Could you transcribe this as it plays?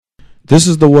This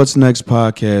is the What's Next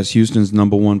podcast, Houston's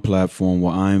 #1 platform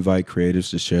where I invite creatives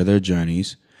to share their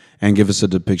journeys and give us a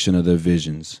depiction of their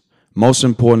visions. Most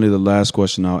importantly, the last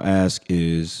question I'll ask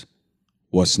is,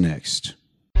 what's next?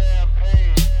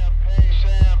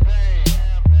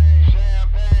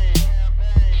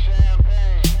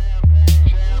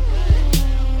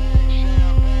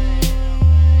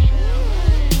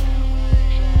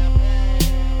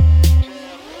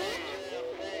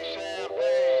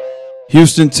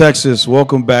 Houston, Texas,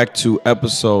 welcome back to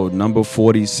episode number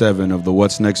 47 of the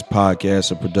What's Next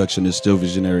podcast, a production of Still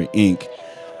Visionary, Inc.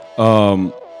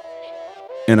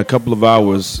 In a couple of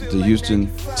hours, the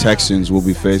Houston Texans will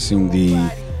be facing the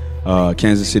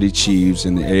Kansas City Chiefs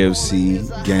in the AFC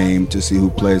game to see who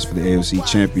plays for the AFC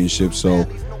Championship. So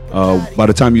by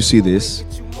the time you see this,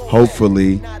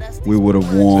 hopefully we would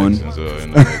have won.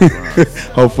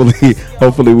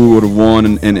 hopefully we would have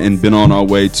won and been on our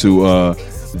way to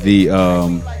the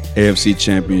AFC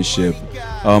Championship.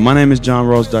 My name is John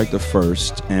Ross Dyke I,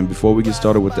 and before we get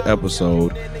started with the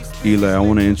episode, Eli, I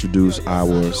want to introduce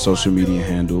our social media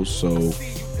handles so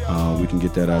we can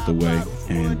get that out the way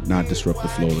and not disrupt the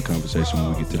flow of the conversation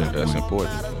when we get to that That's point.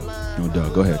 important. No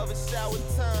doubt. Go ahead.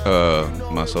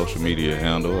 My social media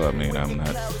handle, I'm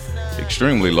not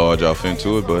extremely large off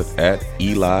into it, but at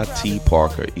Eli T.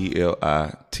 Parker,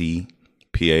 ELI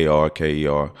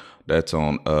TPARKER. That's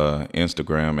on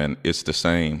Instagram, and it's the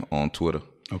same on Twitter.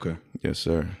 Okay. Yes,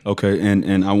 sir. Okay,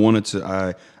 and I wanted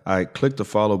to I clicked the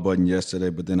follow button yesterday,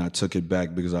 but then I took it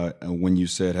back because when you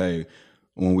said, hey,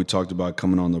 when we talked about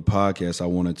coming on the podcast, I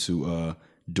wanted to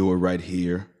do it right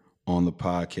here on the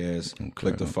podcast. Okay,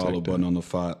 click the follow button on the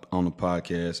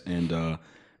podcast, and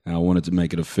I wanted to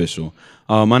make it official.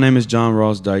 My name is John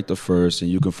Ross Dyke I, and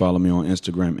you can follow me on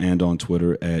Instagram and on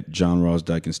Twitter at John Ross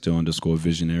Dyke and still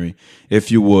 _visionary.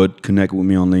 If you would, connect with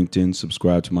me on LinkedIn,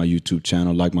 subscribe to my YouTube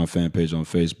channel, like my fan page on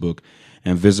Facebook,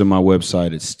 and visit my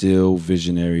website at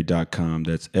stillvisionary.com.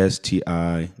 That's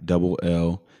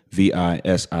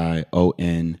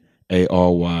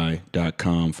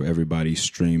STILLVISIONARY.com for everybody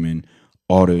streaming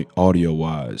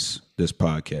audio-wise this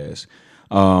podcast.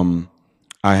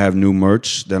 I have new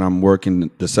merch that I'm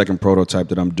working. The second prototype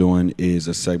that I'm doing is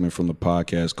a segment from the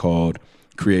podcast called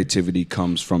Creativity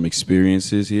Comes From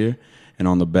Experiences here. And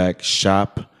on the back,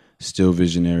 shop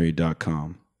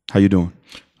stillvisionary.com. How you doing?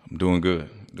 I'm doing good.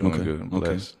 Good. I'm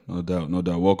blessed. Okay. No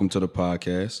doubt. Welcome to the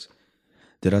podcast.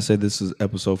 Did I say this is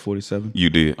episode 47?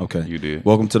 You did. Okay. You did.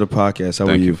 Welcome to the podcast. How are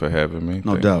you? Thank you for having me.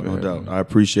 No doubt. I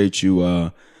appreciate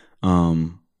you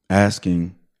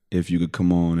asking if you could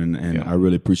come on, and I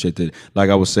really appreciate that. Like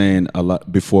I was saying a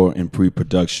lot before in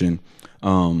pre-production,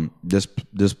 this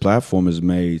platform is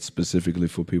made specifically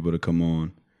for people to come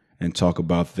on and talk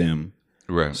about them.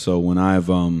 Right. So when I've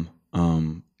offered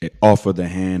the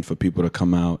hand for people to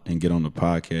come out and get on the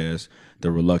podcast,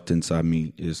 the reluctance I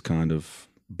meet is kind of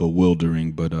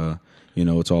bewildering, but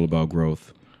it's all about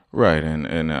growth. Right,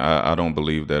 and I don't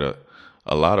believe that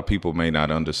a lot of people may not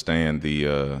understand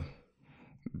the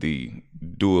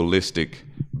dualistic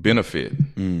benefit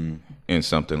in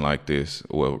something like this.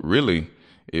 Well, really,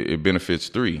 it benefits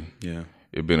three. Yeah.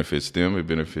 It benefits them, it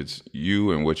benefits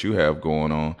you and what you have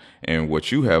going on, and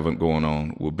what you have going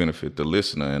on will benefit the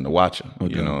listener and the watcher,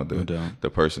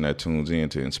 the person that tunes in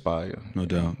to inspire. No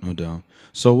doubt.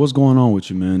 So what's going on with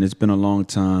you, man? It's been a long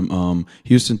time.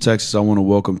 Houston, Texas, I want to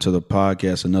welcome to the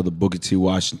podcast another Booker T.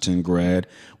 Washington grad.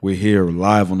 We're here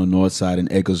live on the north side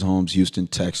in Acres Homes, Houston,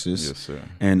 Texas. Yes, sir.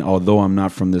 And although I'm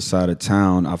not from this side of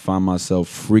town, I find myself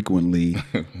frequently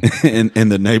in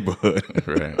the neighborhood.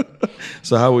 Right.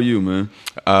 So how are you, man?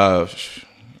 I'm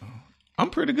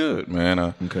pretty good, man.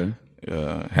 Okay.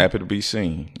 Happy to be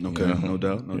seen. Okay, no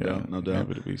doubt.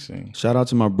 Happy to be seen. Shout out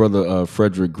to my brother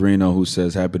Frederick Greeno, who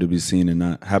says happy to be seen and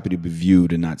not happy to be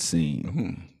viewed and not seen.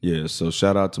 Mm-hmm. Yeah, so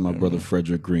shout out to my brother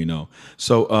Frederick Greeno.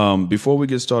 So before we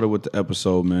get started with the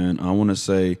episode, man, I want to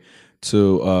say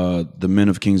to the men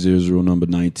of Kings Israel, number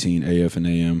 19, AF and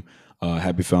AM,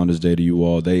 happy Founders Day to you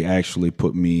all. They actually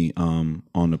put me on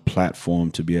the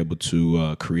platform to be able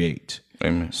to create.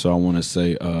 Amen. So I want to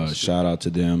say shout out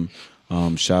to them.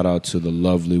 Shout out to the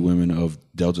lovely women of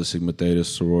Delta Sigma Theta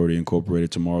Sorority Incorporated.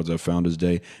 Tomorrow's our Founders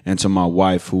Day. And to my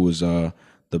wife, who is the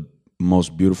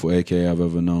most beautiful AKA I've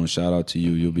ever known. Shout out to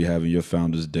you. You'll be having your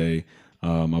Founders Day,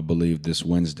 I believe, this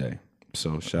Wednesday.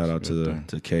 So shout out to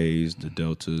the Ks, the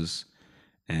Deltas,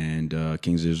 and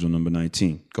Kings Israel number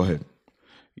 19. Go ahead.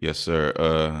 Yes, sir.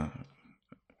 I'm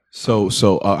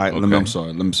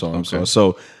sorry.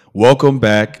 So Welcome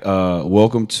back. I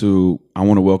want to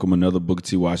welcome another Booker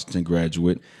T. Washington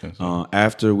graduate.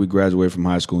 After we graduated from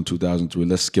high school in 2003,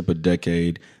 let's skip a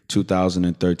decade,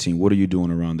 2013. What are you doing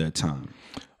around that time?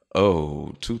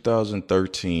 Oh,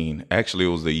 2013. Actually, it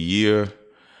was the year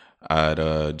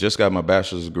I'd just got my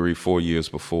bachelor's degree 4 years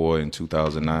before in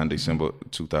 2009, December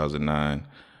 2009.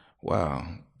 Wow,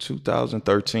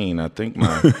 2013. I think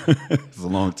it's a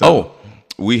long time. Oh,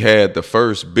 we had the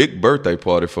first big birthday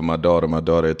party for my daughter. My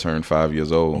daughter had turned 5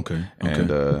 years old. Okay. And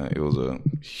it was a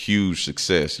huge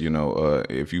success. You know,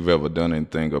 if you've ever done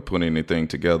anything or put anything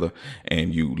together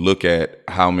and you look at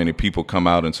how many people come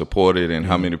out and support it and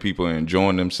how many people are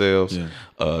enjoying themselves,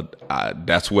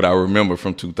 that's what I remember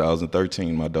from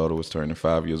 2013. My daughter was turning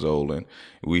 5 years old, and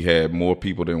we had more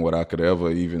people than what I could ever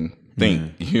even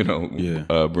think,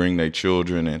 bring their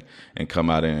children and come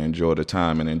out and enjoy the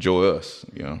time and enjoy us,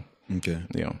 Okay.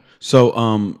 Yeah. So,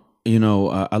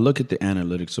 I look at the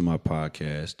analytics of my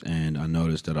podcast, and I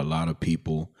notice that a lot of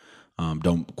people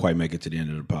don't quite make it to the end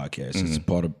of the podcast. Mm-hmm. It's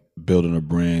part of building a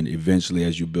brand. Eventually,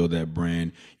 as you build that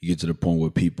brand, you get to the point where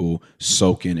people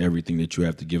soak in everything that you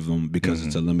have to give them because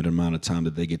it's a limited amount of time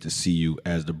that they get to see you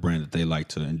as the brand that they like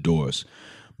to endorse.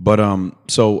 But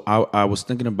so I was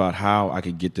thinking about how I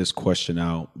could get this question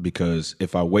out, because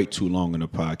if I wait too long in the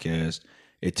podcast,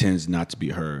 it tends not to be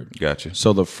heard. Gotcha.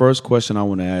 So the first question I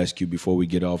want to ask you before we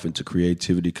get off into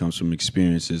creativity comes from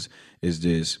experiences is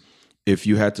this: if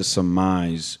you had to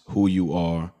surmise who you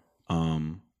are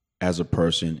as a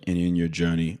person and in your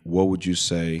journey, what would you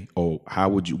say, or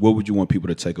what would you want people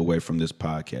to take away from this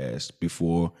podcast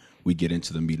before we get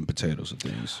into the meat and potatoes of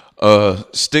things?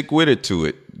 Stick with it to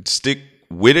it. Stick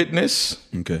with itness.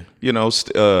 Okay.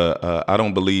 I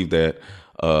don't believe that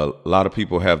a lot of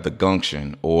people have the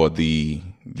gumption or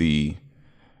I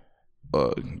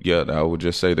would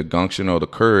just say the gumption or the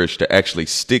courage to actually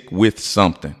stick with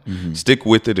something. Mm-hmm. Stick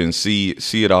with it and see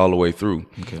it all the way through.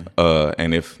 Okay.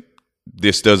 And if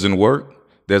this doesn't work,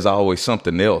 there's always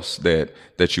something else that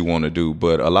you want to do.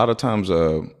 But a lot of times,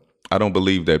 I don't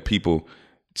believe that people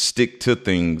stick to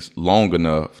things long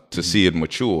enough to see it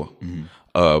mature.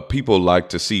 Mm-hmm. People like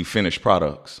to see finished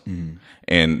products,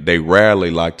 and they rarely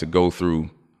like to go through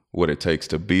what it takes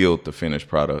to build the finished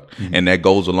product. Mm-hmm. And that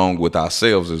goes along with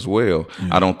ourselves as well.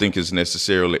 Mm-hmm. I don't think it's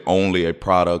necessarily only a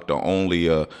product or only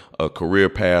a career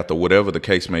path or whatever the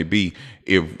case may be.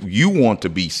 If you want to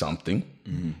be something,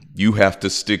 you have to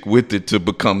stick with it to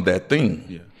become that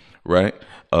thing, right?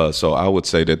 So I would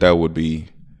say that would be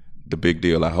the big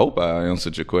deal. I hope I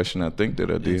answered your question. I think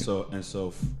that I did.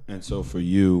 And so for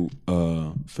you,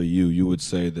 you would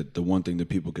say that the one thing that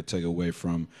people could take away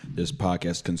from this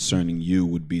podcast concerning you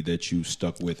would be that you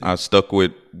stuck with it. I stuck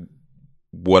with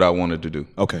what I wanted to do.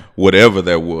 Okay. Whatever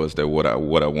that was, what I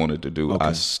wanted to do,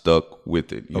 I stuck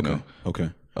with it. You know. Okay.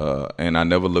 And I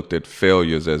never looked at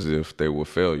failures as if they were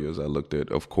failures. I looked at,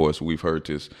 of course, we've heard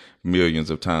this millions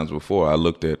of times before. I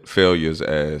looked at failures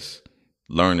as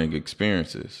learning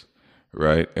experiences.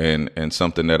 Right. And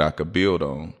something that I could build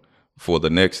on for the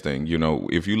next thing.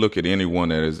 If you look at anyone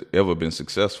that has ever been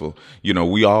successful,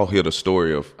 we all hear the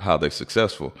story of how they're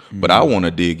successful, but I want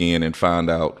to dig in and find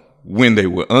out when they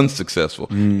were unsuccessful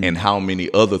and how many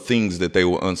other things that they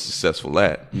were unsuccessful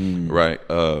at. Right.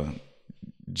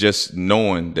 Just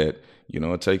knowing that,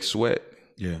 it takes sweat.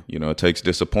 Yeah. It takes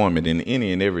disappointment in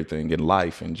any and everything in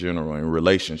life in general, in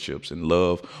relationships, in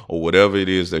love, or whatever it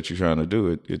is that you're trying to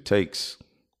do. It takes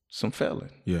some failing.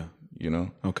 Yeah.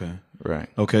 Okay. Right.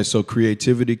 Okay, so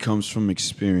creativity comes from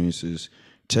experiences.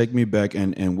 Take me back,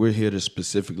 and we're here to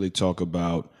specifically talk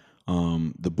about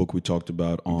the book we talked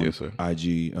about on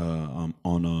IG, on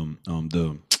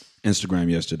the Instagram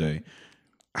yesterday.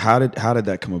 How did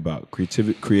that come about?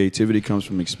 Creativity comes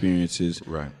from experiences.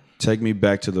 Right. Take me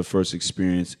back to the first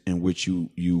experience in which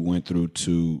you went through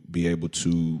to be able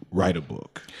to write a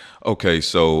book. Okay,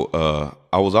 so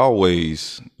I was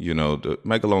always, to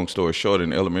make a long story short,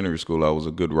 in elementary school, I was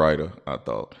a good writer, I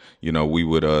thought. We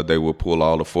would they would pull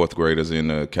all the fourth graders in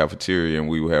the cafeteria and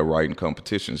we would have writing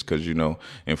competitions because,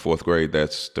 in fourth grade,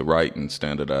 that's the writing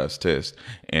standardized test.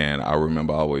 And I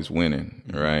remember always winning,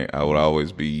 right? I would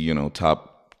always be, top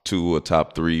 2 or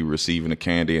top 3 receiving the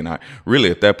candy, and I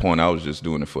really at that point I was just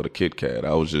doing it for the Kit Kat.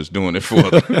 I was just doing it for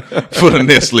the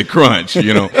Nestle Crunch,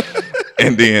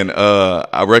 And then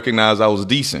I recognized I was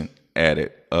decent at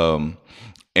it.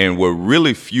 And what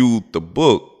really fueled the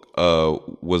book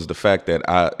was the fact that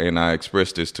I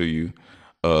expressed this to you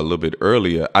a little bit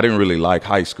earlier. I didn't really like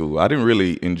high school. I didn't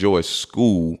really enjoy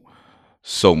school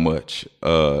so much,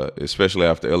 especially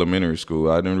after elementary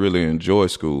school. I didn't really enjoy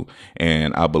school,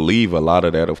 and I believe a lot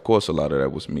of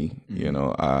that was me.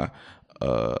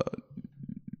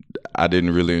 I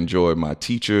didn't really enjoy my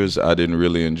teachers. I didn't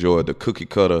really enjoy the cookie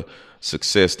cutter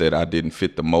success that I didn't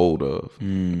fit the mold of.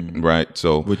 Right.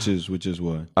 So which is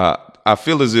what? I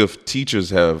feel as if teachers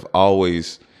have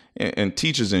always, and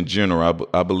teachers in general,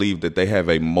 I believe that they have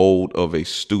a mold of a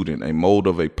student, a mold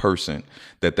of a person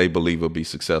that they believe will be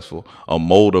successful, a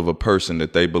mold of a person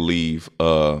that they believe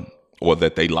or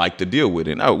that they like to deal with.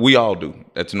 And we all do.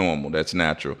 That's normal. That's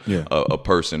natural, a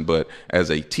person. But as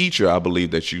a teacher, I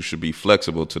believe that you should be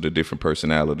flexible to the different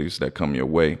personalities that come your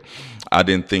way. I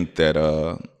didn't think that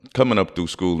coming up through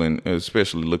school, and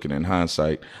especially looking in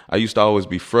hindsight, I used to always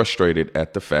be frustrated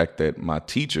at the fact that my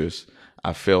teachers,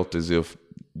 I felt as if,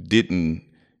 didn't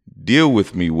deal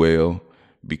with me well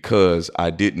because I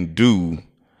didn't do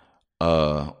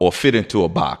or fit into a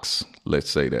box. Let's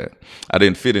say that I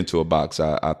didn't fit into a box.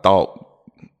 I thought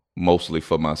mostly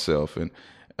for myself, and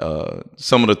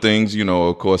some of the things,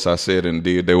 of course, I said and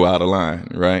did, they were out of line,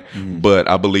 right? But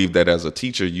I believe that as a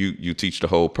teacher, you teach the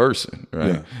whole person,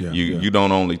 right? You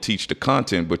don't only teach the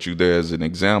content, but you there as an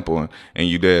example, and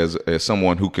you there as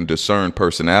someone who can discern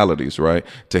personalities, right?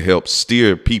 To help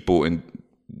steer people in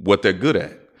what they're good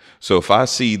at. So if I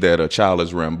see that a child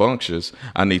is rambunctious,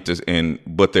 I need to,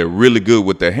 but they're really good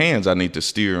with their hands, I need to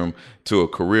steer them to a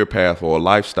career path or a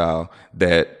lifestyle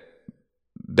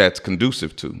that's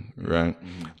conducive to, right?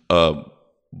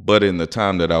 But in the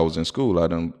time that I was in school, I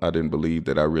didn't believe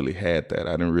that I really had that.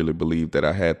 I didn't really believe that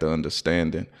I had the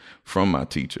understanding from my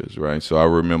teachers, right? So I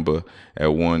remember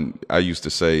I used to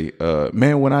say,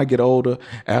 man, when I get older,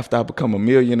 after I become a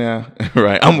millionaire,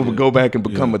 right, I'm going to go back and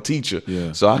become a teacher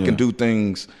so I can do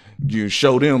things, you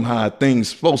show them how things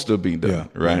supposed to be done,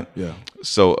 right?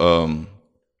 So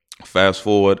fast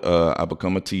forward, I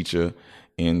become a teacher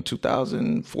in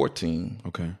 2014.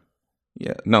 Okay.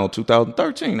 Yeah, no,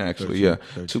 2013 actually.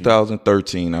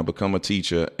 2013. I become a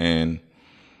teacher, and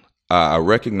I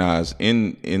recognize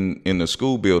in the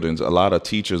school buildings, a lot of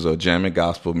teachers are jamming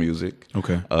gospel music.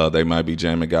 Okay. They might be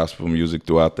jamming gospel music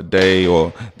throughout the day,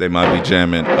 or they might be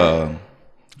jamming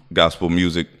gospel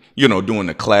music, during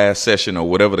the class session or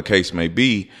whatever the case may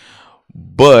be.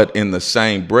 But in the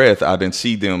same breath, I didn't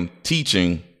see them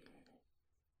teaching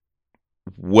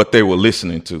what they were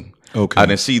listening to. Okay. I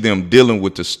didn't see them dealing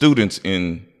with the students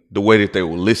in the way that they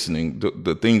were listening,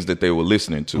 the things that they were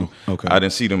listening to. Okay. I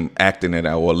didn't see them acting it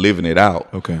out or living it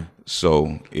out. Okay.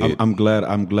 So I'm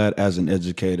glad as an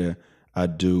educator, I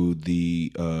do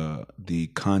the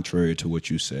contrary to what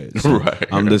you said. So right.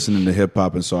 I'm listening to hip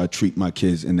hop, and so I treat my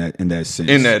kids in that sense.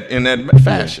 In that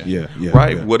fashion. Yeah.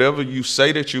 Right. Yeah. Whatever you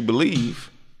say that you believe,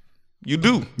 you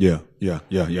do. Yeah.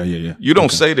 You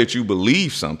don't say that you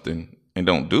believe something and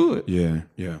don't do it.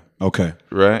 Yeah. Okay.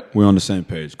 Right. We're on the same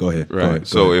page. Go ahead. Right.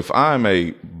 Go ahead. If I'm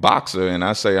a boxer and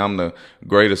I say I'm the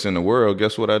greatest in the world,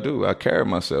 guess what I do? I carry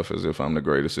myself as if I'm the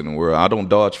greatest in the world. I don't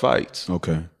dodge fights.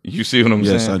 Okay. You see what I'm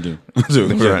saying? Yes, I do.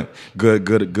 Right.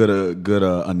 Good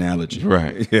analogy.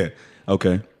 Right. Yeah.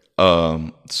 Okay.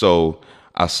 So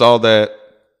I saw that,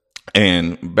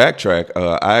 and backtrack.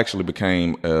 I actually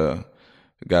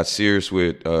got serious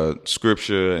with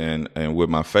scripture and with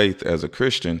my faith as a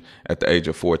Christian at the age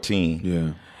of 14.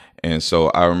 Yeah. And so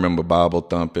I remember Bible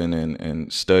thumping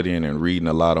and studying and reading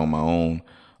a lot on my own,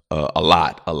 a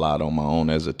lot on my own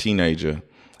as a teenager.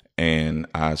 And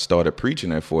I started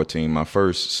preaching at 14. My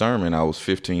first sermon, I was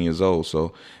 15 years old.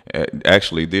 So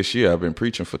actually this year I've been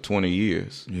preaching for 20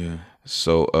 years. Yeah.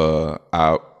 So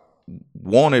I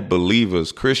wanted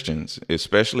believers, Christians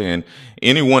especially, and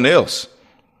anyone else,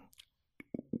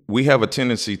 we have a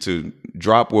tendency to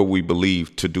drop what we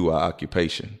believe to do our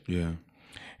occupation. Yeah.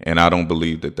 And I don't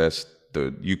believe that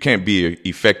you can't be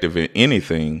effective in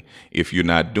anything if you're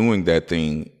not doing that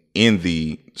thing in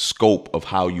the scope of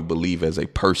how you believe as a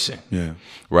person. Yeah.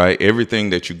 Right?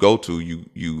 Everything that you go to,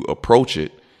 you approach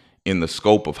it in the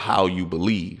scope of how you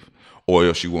believe, or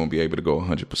else you won't be able to go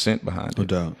 100% behind it. No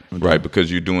doubt. Right?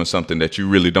 Because you're doing something that you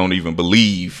really don't even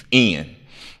believe in.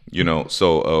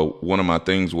 So one of my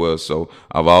things was,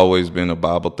 I've always been a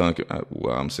Bible thumping,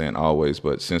 well, I'm saying always,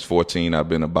 but since 14, I've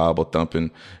been a Bible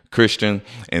thumping Christian.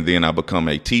 And then I become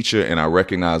a teacher, and I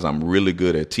recognize I'm really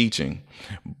good at teaching.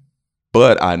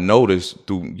 But I noticed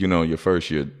through, your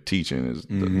first year teaching is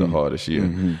the hardest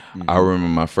year. I remember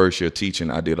my first year teaching,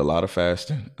 I did a lot of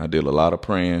fasting. I did a lot of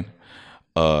praying,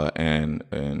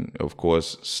 and of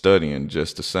course, studying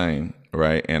just the same.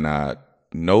 Right. And I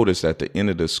noticed at the end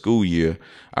of the school year,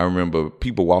 I remember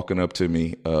people walking up to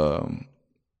me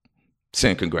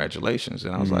saying congratulations.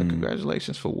 And I was like,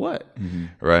 congratulations for what?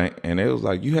 Right. And it was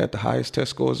like, you had the highest test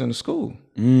scores in the school.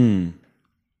 And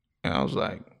I was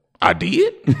like, I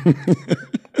did?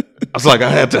 I was like, I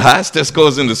had the highest test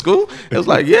scores in the school? It was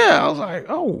like, yeah. I was like,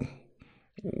 oh,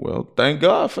 Well, thank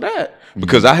God for that,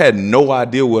 because I had no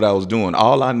idea what I was doing.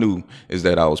 All I knew is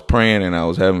that I was praying and I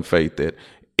was having faith that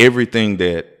everything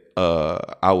that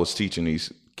I was teaching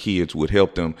these kids would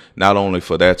help them, not only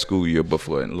for that school year, but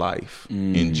for in life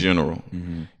in general.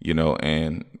 You know,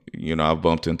 and you know, I've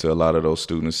bumped into a lot of those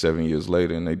students 7 years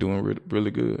later, and they're doing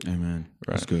really good. Amen.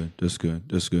 Right. That's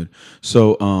good.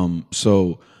 So,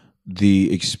 so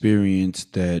the experience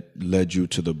that led you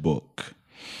to the book.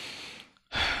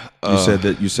 You said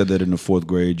that in the 4th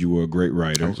grade you were a great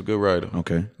writer. I was a good writer.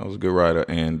 Okay. I was a good writer,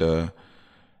 and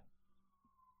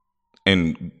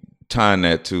tying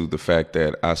that to the fact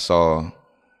that I saw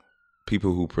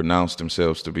people who pronounced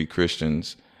themselves to be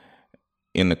Christians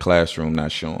in the classroom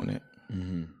not showing it.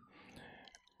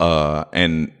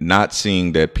 And not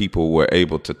seeing that people were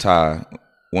able to tie,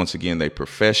 once again, their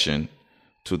profession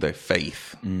to their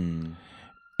faith. And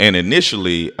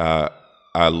initially,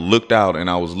 I looked out and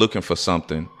I was looking for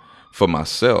something for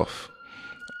myself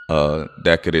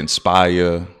that could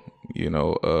inspire, you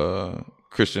know,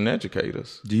 Christian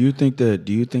educators. Do you think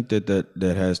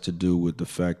that has to do with the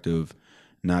fact of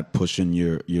not pushing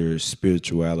your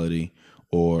spirituality,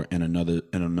 or in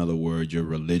another word, your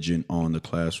religion on the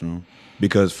classroom?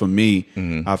 Because for me,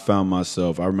 I found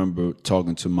myself, I remember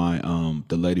talking to my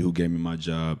the lady who gave me my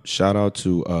job. Shout out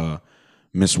to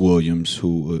Miss Williams,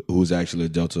 who's actually a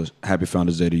Delta. Happy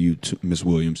Founders Day to you, Miss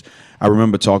Williams. I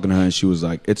remember talking to her, and she was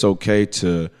like, "It's okay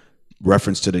to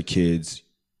reference to the kids.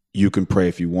 You can pray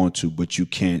if you want to, but you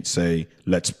can't say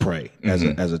let's pray."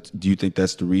 Do you think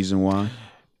that's the reason why?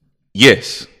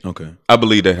 Yes. Okay. I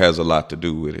believe that has a lot to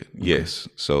do with it. Okay. Yes.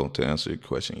 So to answer your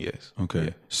question, yes. Okay.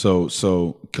 Yeah.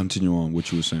 So continue on what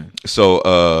you were saying.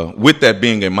 So with that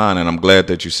being in mind, and I'm glad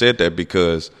that you said that,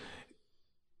 because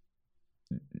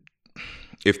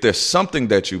if there's something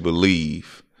that you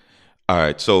believe, all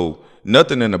right, so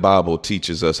nothing in the Bible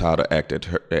teaches us how to act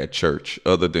at church,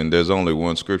 other than there's only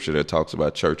one scripture that talks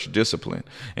about church discipline,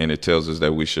 and it tells us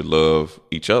that we should love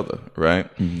each other, right?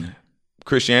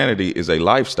 Christianity is a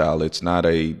lifestyle. It's not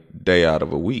a day out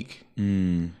of a week.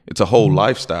 It's a whole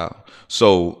lifestyle.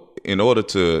 So in order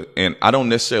to, and I don't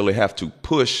necessarily have to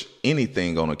push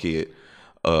anything on a kid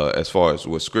as far as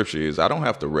what scripture is. I don't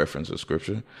have to reference a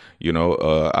scripture. You know,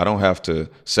 I don't have to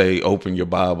say, open your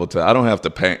Bible to, I don't have to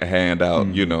hand out,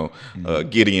 you know,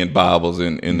 Gideon Bibles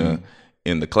in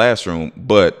the classroom,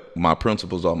 but my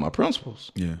principles are my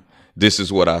principles. Yeah. This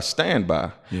is what I stand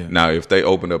by. Yeah. Now, if they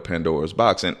open up Pandora's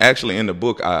box, and actually in the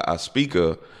book, I speak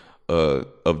of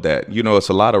that. You know, it's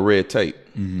a lot of red tape,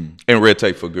 and red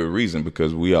tape for good reason,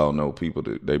 because we all know people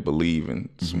that they believe in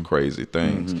some crazy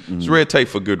things. It's red tape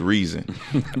for good reason,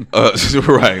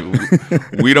 right?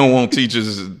 We don't want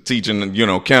teachers teaching, you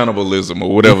know, cannibalism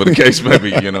or whatever the case may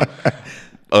be. You know.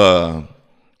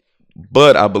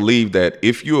 But I believe that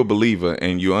if you're a believer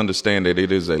and you understand that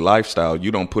it is a lifestyle,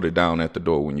 you don't put it down at the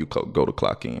door when you go to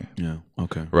clock in. Yeah.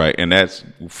 Okay. Right. And that's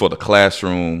for the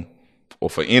classroom or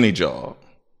for any job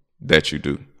that you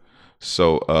do.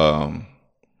 So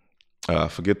I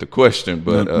forget the question,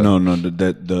 but no,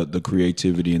 the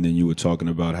creativity, and then you were talking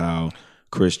about how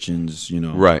Christians, you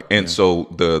know. Right. And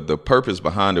so the purpose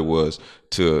behind it was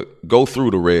to go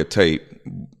through the red tape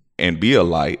and be a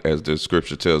light, as the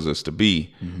scripture tells us to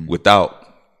be,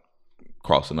 without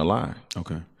crossing the line.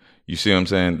 Okay. You see what I'm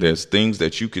saying? There's things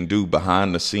that you can do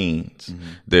behind the scenes.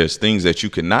 There's things that you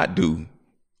cannot do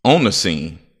on the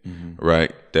scene,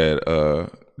 right? That'll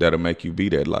make you be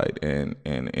that light and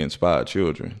inspire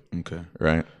children. Okay.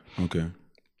 Right? Okay.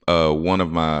 One of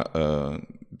my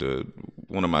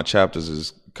chapters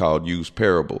is called Use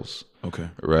Parables. Okay.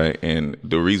 Right. And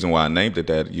the reason why I named it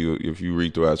that, if you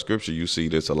read throughout scripture, you see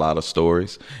there's a lot of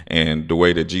stories. And the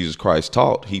way that Jesus Christ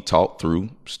taught, he taught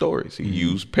through stories. He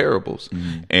used parables.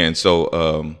 And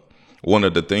so one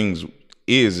of the things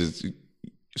is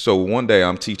so one day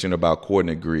I'm teaching about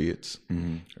coordinate grids,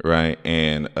 right?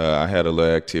 And I had a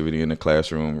little activity in the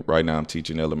classroom. Right now I'm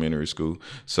teaching elementary school.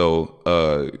 So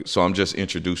I'm just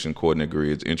introducing coordinate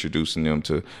grids, introducing them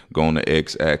to go on the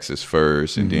X-axis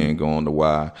first and then go on the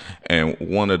Y. And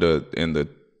the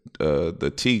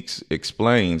TEKS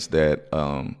explains that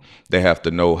they have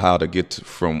to know how to get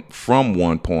from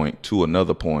one point to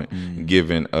another point,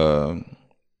 given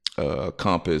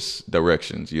compass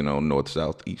directions, you know, north,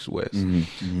 south, east, west.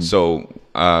 So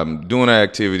doing an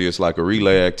activity, it's like a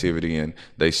relay activity, and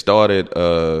they started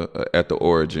at the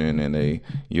origin, and I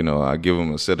give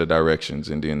them a set of directions,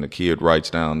 and then the kid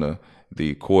writes down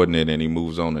the coordinate, and he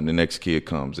moves on, and the next kid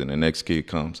comes, and the next kid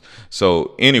comes.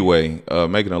 So anyway,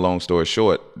 making a long story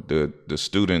short, the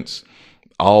students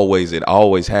it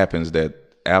always happens that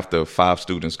after 5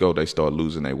 students go, they start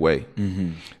losing their way.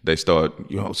 They start,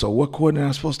 so what coordinator am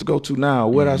I supposed to go to now?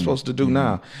 What am I supposed to do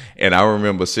now? And I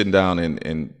remember sitting down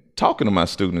and talking to my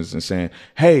students and saying,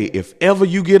 hey, if ever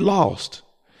you get lost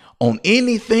on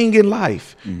anything in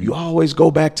life, you always go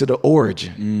back to the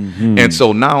origin. And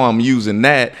so now I'm using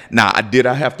that. Now, did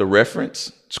I have to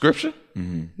reference scripture?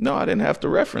 No, I didn't have to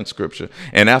reference scripture.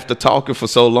 And after talking for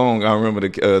so long, I remember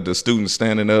the students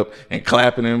standing up and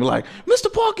clapping and be like,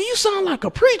 Mr. Parker, you sound like a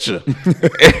preacher.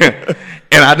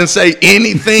 And I didn't say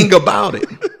anything about it.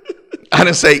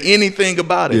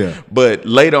 Yeah. But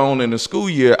later on in the school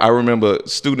year, I remember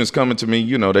students coming to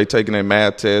me, they taking their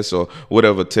math test or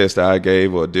whatever test I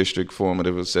gave or a district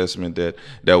formative assessment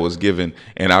that was given.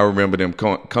 And I remember them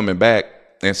coming back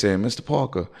and saying, Mr.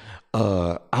 Parker,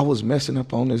 I was messing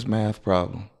up on this math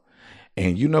problem.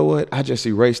 And you know what? I just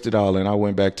erased it all and I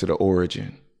went back to the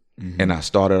origin and I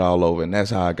started all over. And that's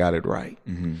how I got it right.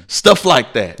 Stuff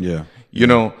like that. Yeah.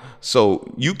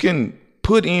 So you can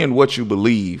put in what you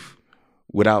believe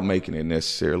without making it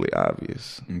necessarily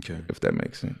obvious. Okay. If that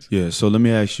makes sense. Yeah. So let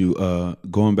me ask you,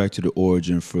 going back to the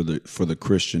origin for the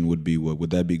Christian would be what?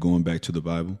 Would that be going back to the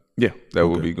Bible? Yeah. That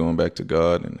would be going back to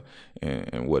God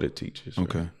and what it teaches.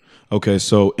 Okay. Right? Okay.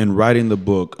 So in writing the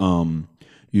book,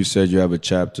 you said you have a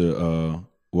chapter,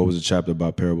 what was the chapter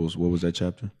about parables? What was that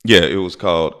chapter? Yeah, it's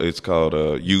called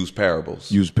Use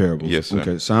Parables. Use parables. Yes, sir.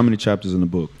 Okay. So how many chapters in the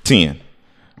book? 10.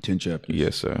 10 chapters.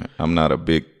 Yes, sir. I'm not a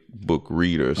big book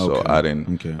reader, so Okay. I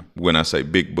didn't. Okay. When I say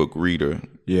big book reader,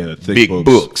 Yeah, thick big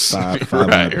books. 500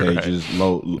 Right, pages,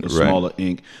 smaller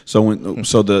ink. So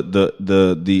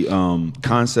the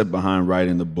concept behind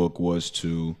writing the book was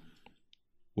to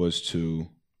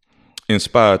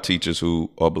inspire teachers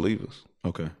who are believers.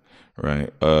 okay.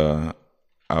 Right.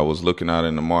 I was looking out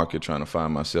in the market trying to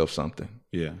find myself something.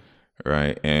 Yeah.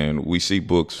 Right. And we see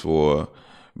books for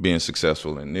being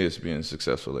successful in this, being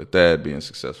successful at that, being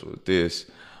successful at this.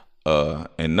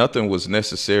 And nothing was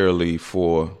necessarily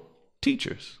for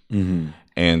teachers.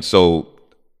 And so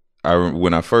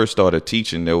when I first started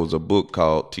teaching, there was a book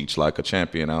called Teach Like a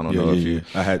Champion. I don't know if you.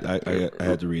 I had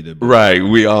to read that book. Right.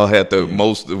 We all had to,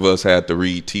 most of us had to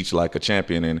read Teach Like a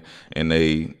Champion, and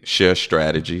they share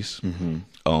strategies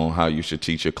on how you should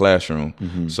teach your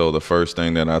classroom. So the first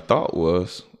thing that I thought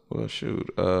was, well, shoot,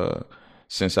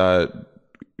 since I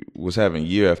was having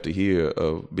year after year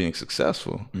of being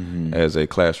successful as a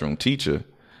classroom teacher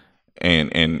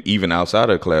and even outside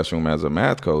of the classroom as a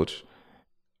math coach,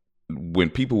 when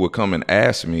people would come and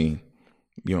ask me,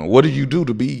 what did you do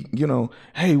to be,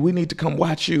 hey, we need to come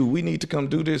watch you. We need to come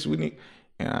do this.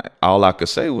 All I could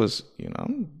say was,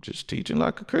 I'm just teaching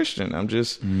like a Christian. I'm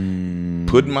just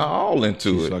putting my all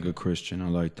into Teach it. like a Christian. I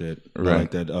like that. Right. I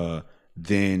like that.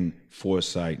 Then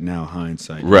foresight, now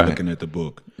hindsight. Right. Looking at the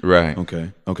book. Right.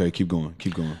 Okay. Keep going.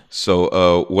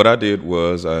 So what I did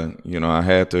was, I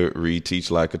had to read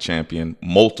Teach Like a Champion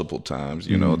multiple times.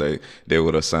 They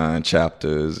would assign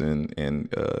chapters, and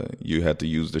you had to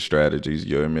use the strategies.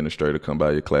 Your administrator come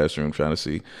by your classroom trying to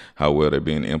see how well they're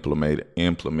being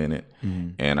implemented.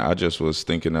 And I just was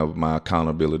thinking of my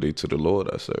accountability to the Lord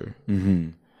I serve.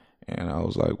 And I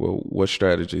was like, well, what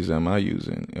strategies am I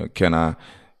using? Can I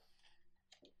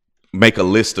make a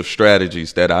list of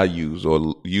strategies that I use,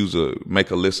 or make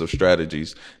a list of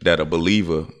strategies that a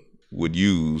believer would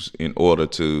use in order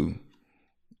to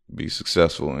be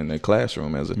successful in their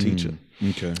classroom as a teacher?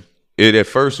 Okay. It at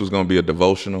first was going to be a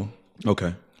devotional.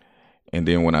 Okay. And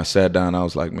then when I sat down, I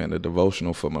was like, man, the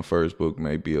devotional for my first book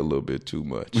may be a little bit too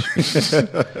much. Because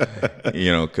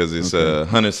it's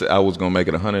 100. I was going to make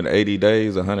it 180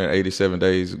 days, 187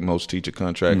 days, most teacher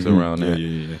contracts around there.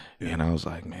 Yeah. And I was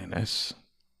like, man,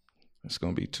 it's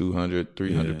going to be 200,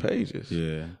 300 pages.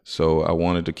 Yeah. So I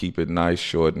wanted to keep it nice,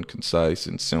 short, and concise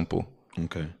and simple.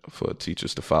 Okay. For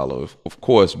teachers to follow. Of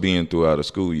course, being throughout a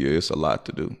school year, it's a lot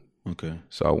to do. Okay.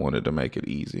 So I wanted to make it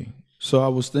easy. So I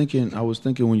was thinking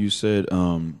when you said,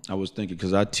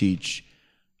 because I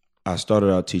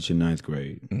started out teaching 9th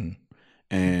grade.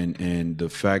 And the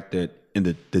fact that in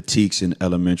the TEKS in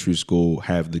elementary school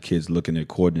have the kids looking at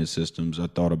coordinate systems, I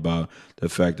thought about the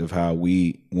fact of how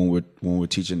when we're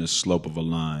teaching the slope of a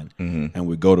line and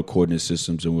we go to coordinate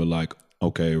systems and we're like,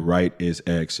 okay, right is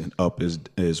X and up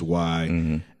is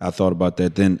Y. I thought about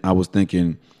that. Then I was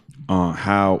thinking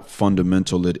how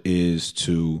fundamental it is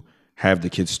to have the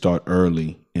kids start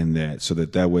early in that, so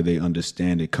that way they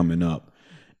understand it coming up.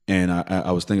 And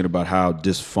I was thinking about how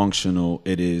dysfunctional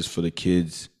it is for the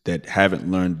kids that haven't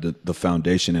learned the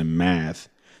foundation in math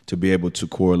to be able to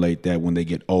correlate that when they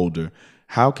get older.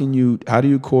 How do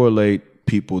you correlate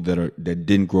people that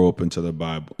didn't grow up into the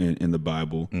Bible in the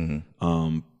Bible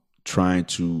trying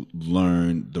to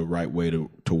learn the right way to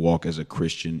walk as a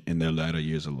Christian in their latter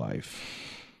years of life?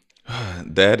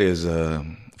 That is,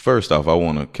 first off,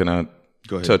 can I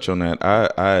touch on that?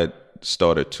 I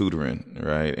started tutoring,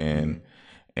 right?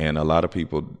 And a lot of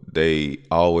people, they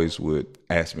always would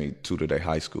ask me to tutor their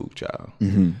high school child,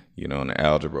 in the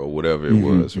algebra or whatever it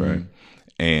was, right?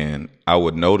 And I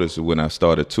would notice when I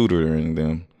started tutoring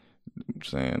them,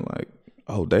 saying like,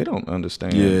 oh, they don't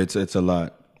understand. Yeah, it's a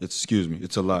lot. It's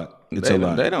a lot. It's a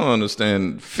lot. They don't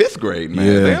understand fifth grade,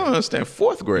 man. They don't understand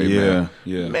fourth grade, man.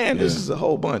 Man, this is a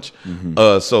whole bunch.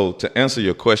 So to answer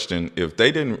your question, if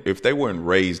they weren't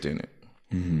raised in it,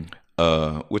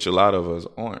 which a lot of us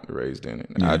aren't raised in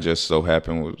it, I just so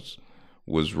happen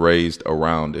was raised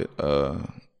around it.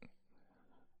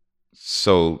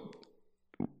 So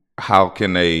how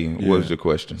can they? What was the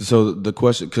question? So the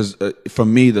question, because for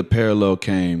me, the parallel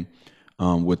came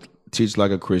with Teach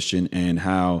Like a Christian and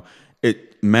how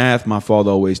math, my father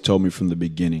always told me from the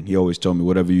beginning. He always told me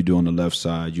whatever you do on the left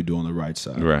side, you do on the right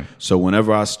side. Right. So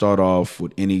whenever I start off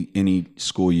with any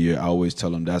school year, I always tell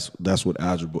them that's what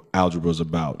algebra is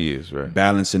about. Is right.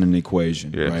 Balancing an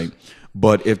equation, right?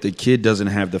 But if the kid doesn't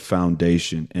have the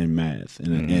foundation in math,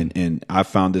 and I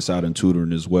found this out in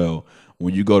tutoring as well.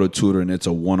 When you go to tutoring, it's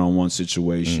a one-on-one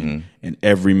situation, and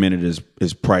every minute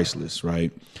is priceless,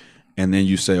 right? And then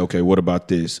you say, okay, what about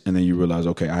this? And then you realize,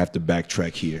 okay, I have to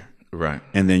backtrack here. Right.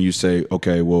 And then you say,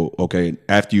 okay,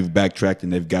 after you've backtracked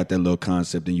and they've got that little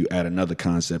concept, and you add another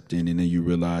concept in, and then you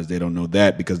realize they don't know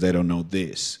that because they don't know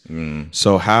this.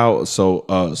 So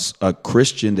a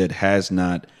Christian that has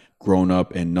not grown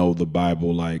up and know the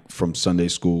Bible, like from Sunday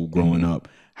school growing up,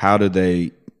 how do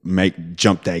they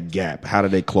jump that gap? How do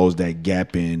they close that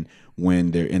gap in when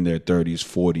they're in their 30s,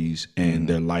 40s, and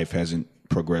their life hasn't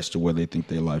progressed to where they think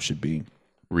their life should be?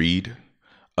 Read.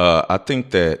 I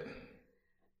think that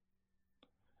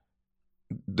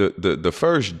the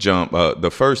first jump,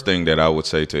 the first thing that I would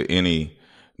say to any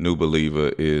new believer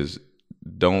is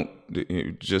don't,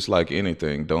 just like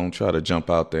anything, don't try to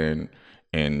jump out there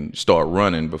and start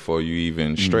running before you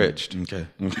even stretched. Okay.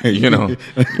 You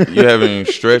haven't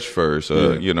stretched first.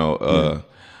 I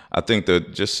think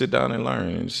that just sit down and learn,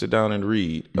 and sit down and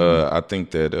read. I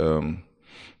think that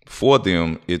for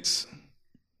them,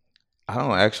 I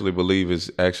don't actually believe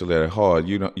it's actually that hard.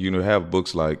 You have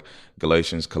books like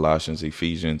Galatians, Colossians,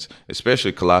 Ephesians,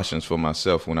 especially Colossians. For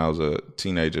myself, when I was a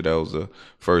teenager, that was the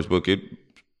first book. It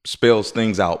spells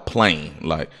things out plain,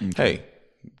 like, hey,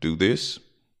 do this,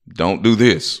 don't do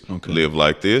this, live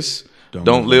like this,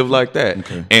 don't live like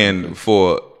that. And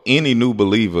for any new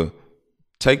believer,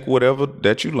 take whatever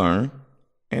that you learn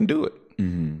and do it.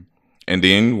 And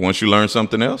then once you learn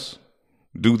something else,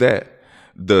 do that.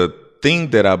 The thing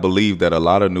that I believe that a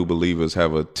lot of new believers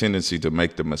have a tendency to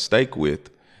make the mistake with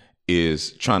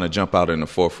is trying to jump out in the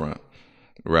forefront,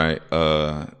 right?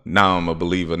 Now I'm a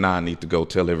believer. Now I need to go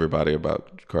tell everybody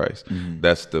about Christ.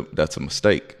 That's a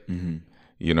mistake.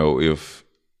 If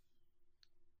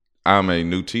I'm a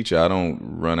new teacher, I don't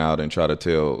run out and try to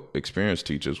tell experienced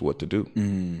teachers what to do,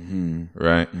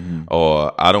 right?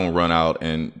 Or I don't run out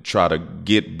and try to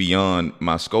get beyond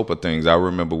my scope of things. I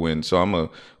remember so I'm going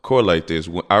to correlate this.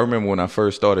 I remember when I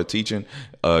first started teaching,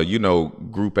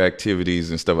 group activities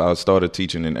and stuff. I started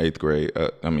teaching in 8th grade.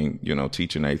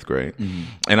 Teaching 8th grade.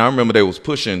 And I remember they was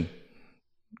pushing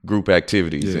group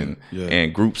activities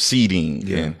and group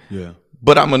seating.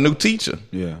 But I'm a new teacher.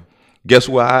 Guess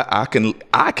where I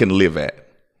can live at?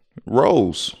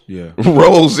 Rows.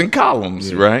 Rows and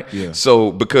columns, right?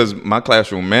 So because my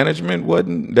classroom management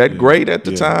wasn't that great at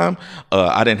the time,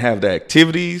 I didn't have the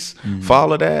activities for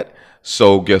all of that.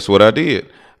 So guess what I did?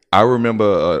 I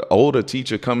remember an older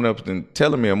teacher coming up and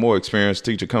telling me, a more experienced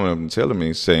teacher coming up and telling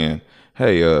me, saying,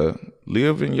 hey,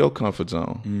 live in your comfort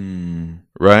zone,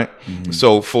 right?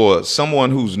 So for someone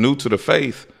who's new to the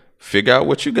faith, figure out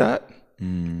what you got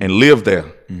and live there.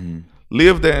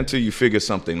 Live there until you figure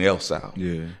something else out.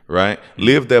 Right?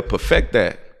 Live there, perfect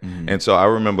that. And so I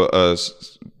remember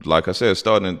us, like I said,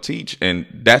 starting to teach. And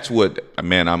that's what,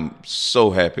 man, I'm so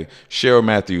happy. Cheryl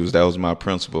Matthews, that was my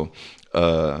principal.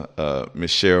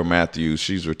 Miss Cheryl Matthews,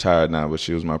 she's retired now, but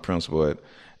she was my principal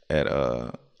at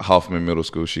Hoffman Middle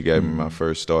School. She gave me my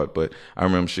first start. But I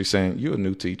remember she saying, you're a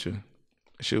new teacher.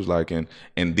 She was like, and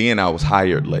then I was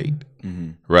hired late.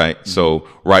 Right? So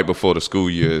right before the school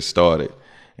year started.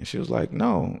 And she was like,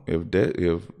 no,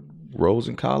 if rows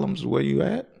and columns where you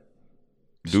at,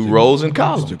 do rows and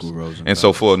columns. And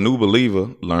so for a new believer,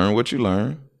 learn what you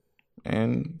learn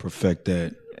and perfect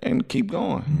that and keep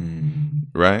going.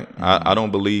 Right? I don't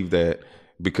believe that,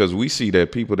 because we see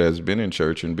that people that's been in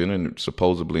church and been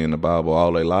supposedly in the Bible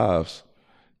all their lives,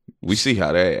 We see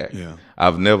how they act. Yeah.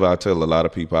 I tell a lot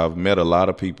of people, I've met a lot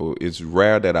of people. It's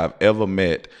rare that I've ever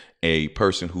met a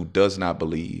person who does not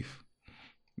believe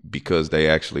because they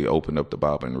actually opened up the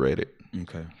Bible and read it.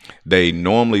 Okay. They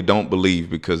normally don't believe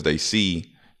because they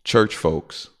see church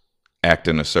folks act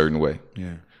in a certain way.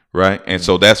 Yeah. Right. And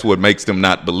so that's what makes them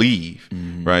not believe.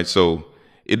 Right. So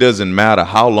it doesn't matter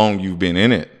how long you've been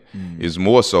in it. It's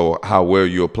more so how well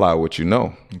you apply what you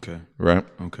know. Okay. Right.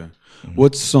 Okay.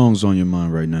 What song's on your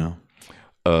mind right now?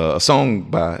 A song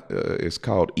by it's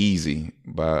called "Easy"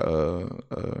 by a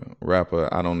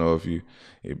rapper. I don't know if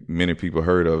many people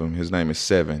heard of him. His name is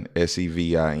Sevin,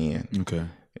 Sevin. Okay.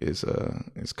 It's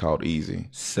called "Easy."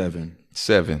 Sevin.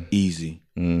 Easy.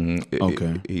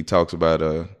 Okay. He talks about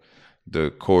the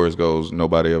chorus goes,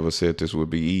 "Nobody ever said this would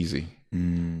be easy."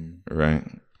 Right.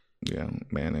 Yeah,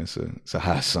 man. It's a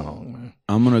hot song, man.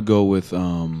 I'm gonna go with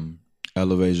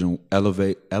elevation.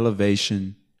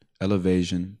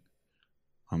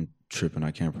 I'm tripping.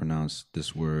 I can't pronounce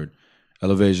this word.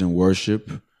 Elevation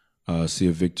Worship, See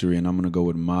a Victory, and I'm gonna go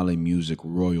with Mali Music,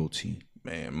 Royalty.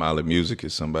 Man, Mali Music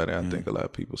is somebody I think a lot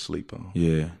of people sleep on.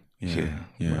 Yeah.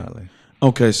 Mali.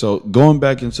 Okay, so going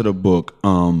back into the book,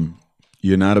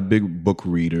 you're not a big book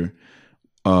reader.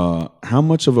 How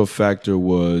much of a factor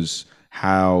was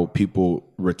how people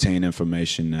retain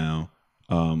information now?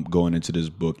 Going into this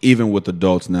book, even with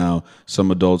adults now,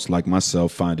 some adults like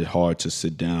myself find it hard to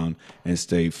sit down and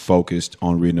stay focused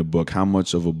on reading a book. How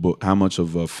much of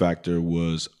a factor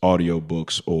was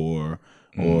audiobooks or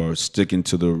sticking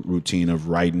to the routine of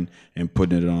writing and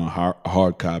putting it on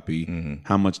hard copy?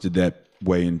 How much did that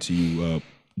weigh into you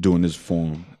doing this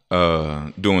form?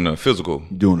 Doing the physical.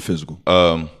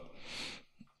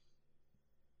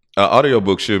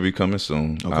 Audiobook should be coming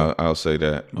soon. Okay. I'll say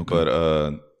that. Okay.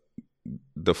 But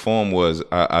the form was,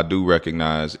 I do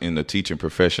recognize in the teaching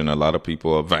profession, a lot of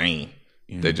people are vain.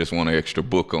 Yeah. They just want an extra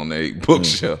book on their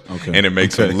bookshelf. Okay. And it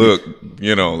makes them look,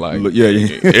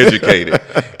 educated.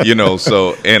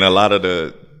 So, and a lot of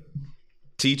the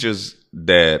teachers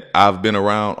that I've been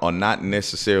around are not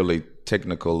necessarily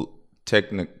technology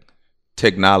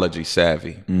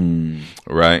savvy.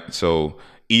 Right? So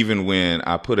even when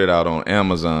I put it out on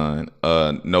Amazon,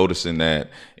 noticing that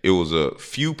it was a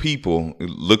few people,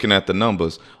 looking at the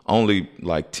numbers, only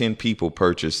like 10 people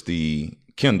purchased the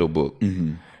Kindle book.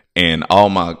 And all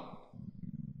my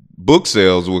book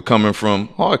sales were coming from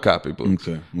hard copy books.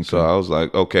 Okay. So I was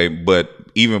like, okay, but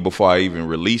even before I even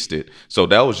released it, so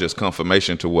that was just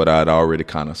confirmation to what I'd already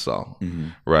kind of saw,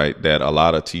 right? That a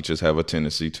lot of teachers have a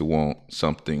tendency to want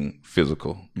something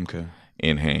physical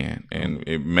in hand. And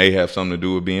it may have something to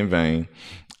do with being vain.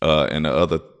 And the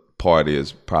other part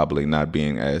is probably not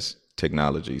being as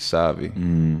technology savvy.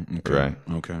 Right.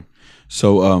 Okay.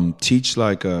 So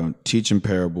teaching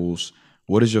parables.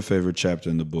 What is your favorite chapter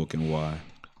in the book and why?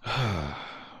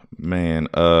 Man,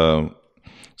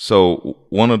 so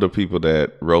one of the people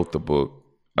that wrote the book,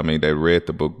 they read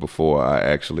the book before I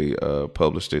actually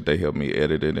published it. They helped me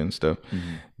edit it and stuff.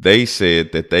 They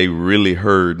said that they really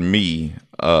heard me.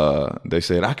 They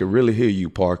said, I could really hear you,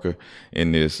 Parker,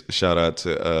 in this. Shout out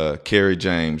to Carrie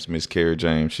James, Miss Carrie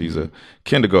James. She's a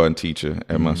kindergarten teacher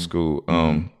at my school.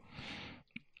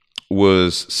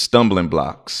 Was stumbling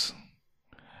blocks.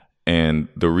 And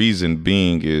the reason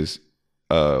being is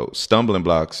stumbling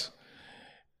blocks,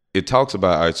 it talks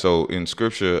about, all right, so in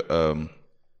scripture, it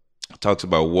talks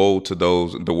about woe to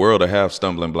those, the world will have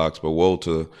stumbling blocks, but woe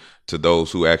to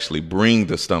those who actually bring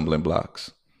the stumbling blocks,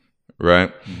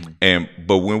 right?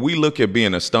 But when we look at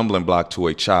being a stumbling block to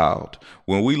a child,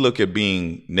 when we look at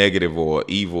being negative or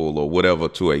evil or whatever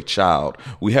to a child,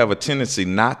 we have a tendency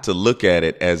not to look at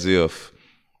it as if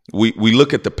we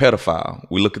look at the pedophile,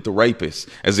 we look at the rapist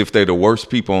as if they're the worst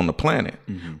people on the planet,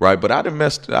 right? But I done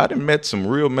met some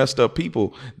real messed up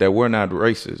people that were not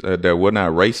racist,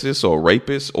 or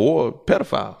rapists or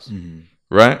pedophiles,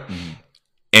 right?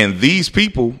 And these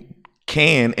people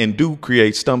can and do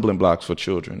create stumbling blocks for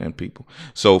children and people.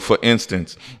 So, for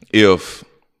instance, if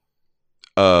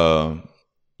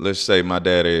let's say my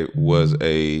daddy was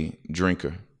a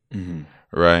drinker,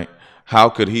 right? How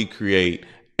could he create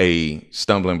a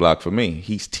stumbling block for me?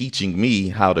 He's teaching me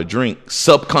how to drink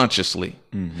subconsciously,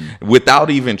 without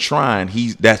even trying.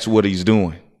 That's what he's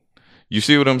doing. You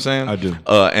see what I'm saying? I do.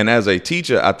 And as a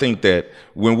teacher, I think that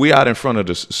when we out in front of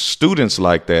the students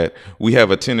like that, we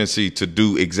have a tendency to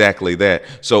do exactly that.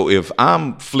 So if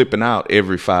I'm flipping out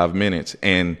every 5 minutes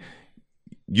and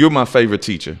you're my favorite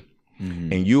teacher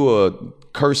and you are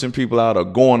cursing people out or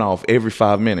going off every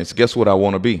 5 minutes, guess what I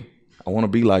want to be? I want to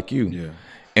be like you. Yeah.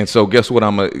 And so guess what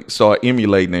I'm going to start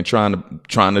emulating and trying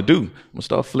to do? I'm going to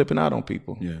start flipping out on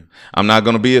people. Yeah. I'm not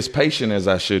going to be as patient as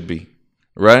I should be,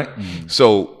 right? Mm-hmm.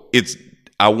 So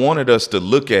I wanted us to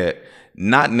look at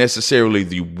not necessarily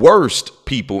the worst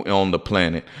people on the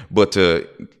planet, but to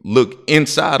look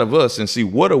inside of us and see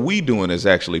what are we doing that's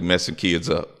actually messing kids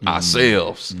up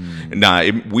ourselves. Now,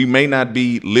 we may not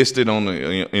be listed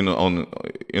in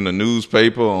a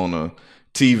newspaper, on a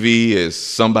TV as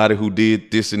somebody who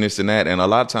did this and this and that, and a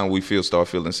lot of times we start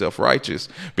feeling self-righteous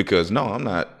because no, I'm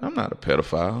not a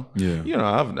pedophile. Yeah. You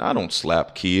know, I don't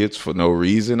slap kids for no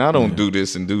reason. I don't do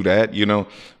this and do that. You know,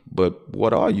 but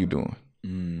what are you doing?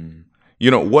 You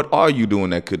know, what are you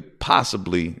doing that could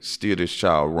possibly steer this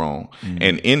child wrong?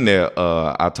 And in there,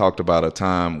 I talked about a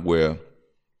time where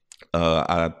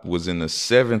I was in the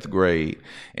 7th grade,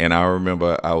 and I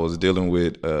remember I was dealing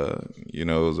with, it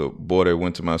was a boy that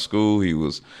went to my school. He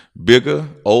was bigger,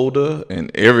 older,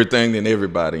 and everything than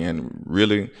everybody. And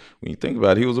really, when you think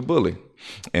about it, he was a bully.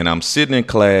 And I'm sitting in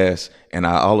class, and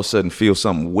I all of a sudden feel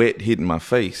something wet hitting my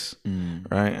face,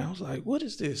 right? I was like, what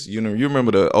is this? You know, you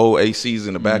remember the old ACs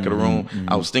in the back of the room?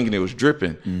 I was thinking it was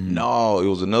dripping. No, it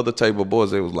was another table of boys.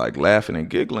 They was like laughing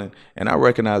and giggling. And I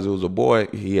recognized it was a boy.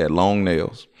 He had long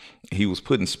nails. He was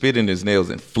putting spit in his nails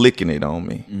and flicking it on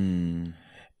me.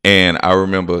 And I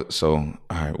remember, so, all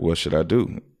right, what should I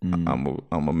do? I'm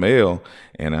a male,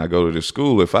 and I go to the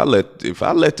school. If I let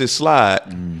this slide,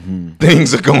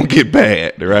 things are gonna get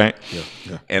bad, right?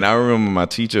 Yeah. And I remember my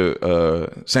teacher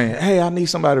saying, "Hey, I need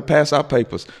somebody to pass out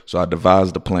papers." So I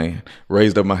devised a plan.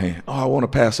 Raised up my hand. Oh, I want to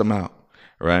pass them out,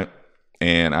 right?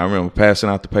 And I remember passing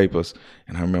out the papers,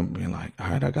 and I remember being like, all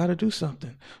right, I got to do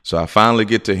something. So I finally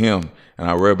get to him, and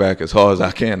I rear back as hard as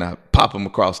I can. I pop him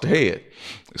across the head.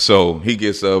 So he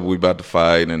gets up, we about to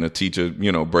fight, and the teacher,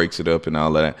 breaks it up and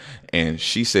all that. And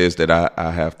she says that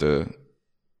I have to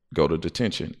go to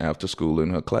detention after school in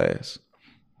her class.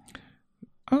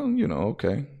 Oh,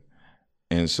 okay.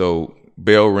 And so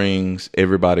bell rings,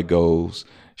 everybody goes.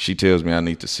 She tells me I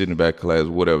need to sit in the back of class,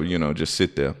 whatever, just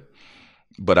sit there.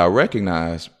 But I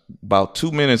recognize about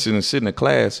 2 minutes into sitting in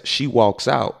class, she walks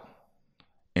out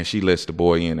and she lets the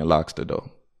boy in and locks the door.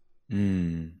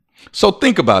 So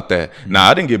think about that. Now,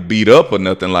 I didn't get beat up or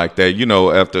nothing like that.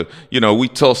 After, we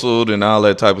tussled and all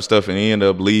that type of stuff, and he ended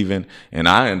up leaving and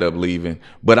I ended up leaving.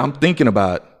 But I'm thinking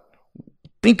about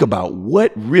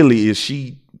what really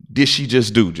did she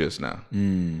just do just now?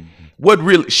 What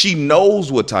really, she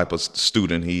knows what type of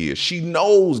student he is. She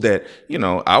knows that,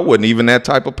 I wasn't even that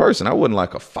type of person. I wasn't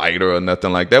like a fighter or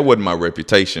nothing like that. Wasn't my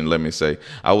reputation, let me say.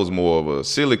 I was more of a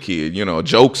silly kid, a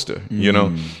jokester,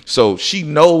 So she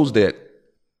knows that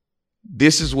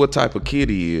this is what type of kid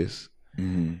he is.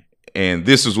 And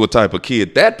this is what type of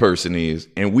kid that person is.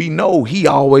 And we know he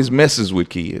always messes with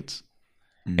kids.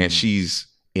 And she's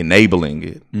enabling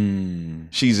it.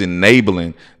 She's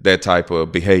enabling that type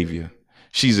of behavior.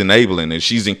 She's enabling it.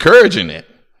 She's encouraging it,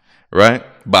 right?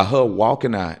 By her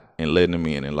walking out and letting him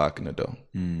in and locking the door.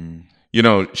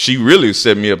 She really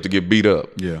set me up to get beat up.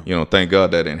 Yeah. Thank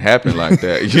God that didn't happen like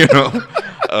that.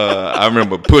 I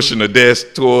remember pushing the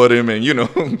desk toward him and, and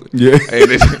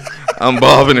I'm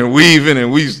bobbing and weaving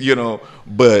and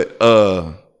but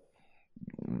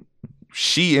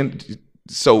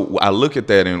so I look at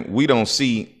that and we don't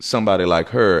see somebody like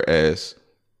her as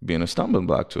being a stumbling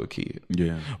block to a kid.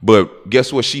 Yeah. But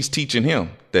guess what she's teaching him?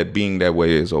 That being that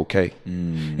way is okay.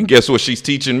 And guess what she's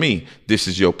teaching me? This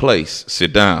is your place.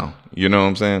 Sit down. You know what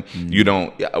I'm saying? You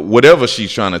don't, whatever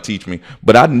she's trying to teach me.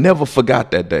 But I never forgot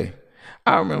that day.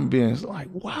 I remember being like,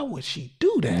 why would she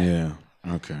do that? Yeah.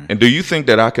 Okay. And do you think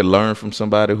that I could learn from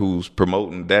somebody who's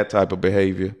promoting that type of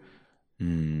behavior?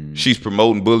 She's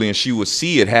promoting bullying. She would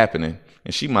see it happening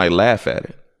and she might laugh at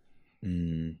it.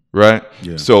 Right?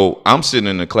 Yeah. So I'm sitting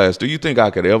in the class. Do you think I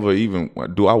could ever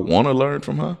do I want to learn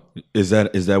from her? Is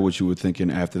that what you were thinking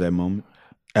after that moment?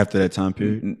 After that time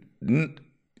period?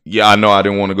 Yeah, I know I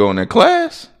didn't want to go in that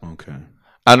class. Okay.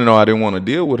 I don't know. I didn't want to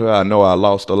deal with her. I know I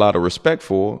lost a lot of respect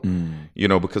for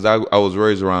her, because I was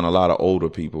raised around a lot of older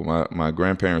people. My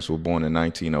grandparents were born in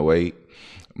 1908.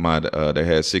 They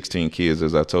had 16 kids,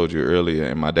 as I told you earlier,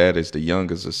 and my dad is the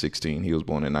youngest of 16. He was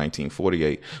born in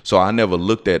 1948. So I never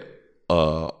looked at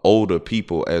older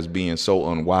people as being so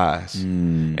unwise.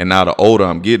 And now the older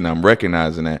I'm getting, I'm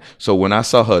recognizing that. So when I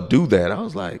saw her do that, I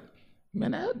was like,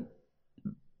 man,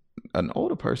 an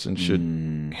older person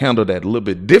should handle that a little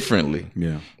bit differently.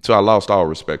 Yeah. So I lost all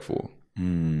respect for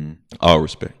her. All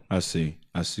respect. I see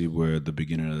where the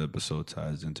beginning of the episode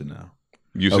ties into now.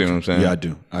 You see what I'm saying? Yeah,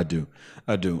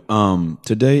 I do.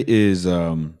 Today is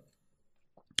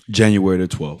January the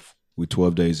 12th. We're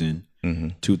 12 days in.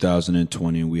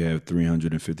 2020, we have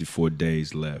 354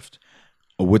 days left.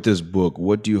 With this book,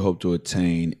 what do you hope to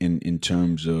attain in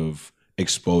terms of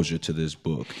exposure to this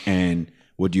book, and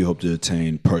what do you hope to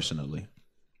attain personally?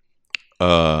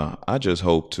 I just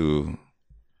hope to.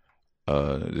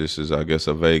 This is, I guess,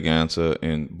 a vague answer,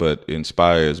 but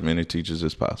inspire as many teachers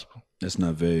as possible. That's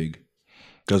not vague,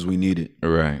 because we need it.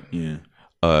 Right. Yeah.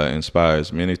 Inspire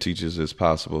as many teachers as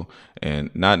possible, and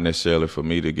not necessarily for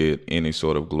me to get any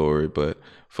sort of glory, but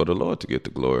for the Lord to get the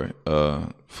glory.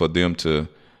 For them to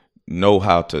know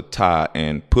how to tie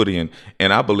and put in,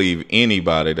 and I believe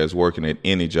anybody that's working at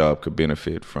any job could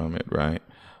benefit from it, right?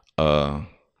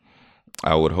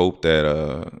 I would hope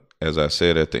that, as I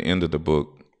said at the end of the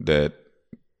book, that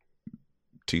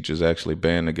teachers actually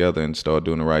band together and start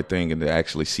doing the right thing, and to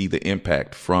actually see the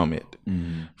impact from it,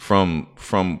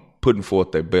 from putting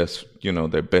forth their best,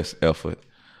 their best effort.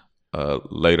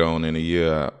 Later on in the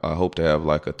year, I hope to have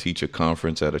like a teacher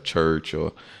conference at a church,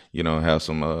 or have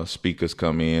some speakers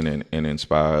come in and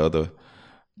inspire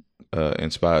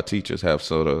teachers, have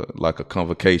sort of like a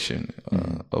convocation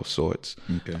of sorts.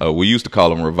 Okay. We used to call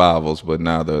them revivals, but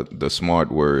now the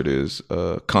smart word is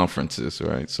conferences,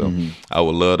 right? So I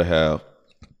would love to have,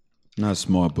 not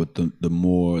smart, but the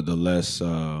less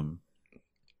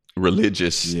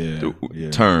religious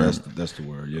term. That's the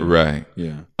word. Yeah. Right.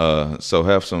 Yeah. So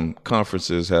have some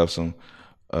conferences, have some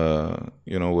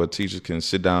where teachers can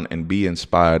sit down and be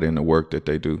inspired in the work that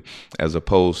they do, as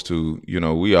opposed to,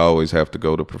 we always have to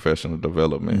go to professional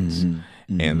developments,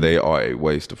 and they are a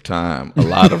waste of time. A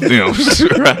lot of them,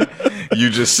 right? You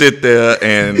just sit there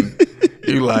and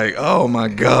you're like, oh my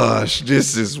gosh,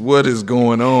 this is what is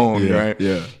going on, right?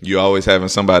 Yeah. You're always having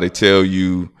somebody tell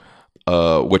you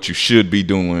what you should be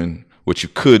doing, what you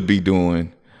could be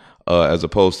doing, as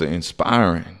opposed to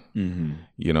inspiring,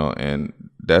 and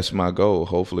that's my goal.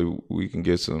 Hopefully I can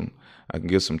get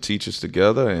some teachers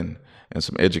together and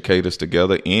some educators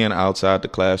together in, outside the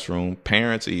classroom,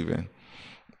 parents even,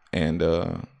 and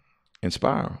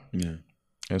inspire them. Yeah.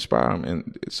 Inspire them,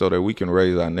 and so that we can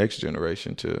raise our next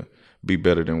generation to be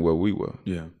better than where we were.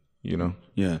 Yeah.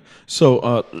 Yeah.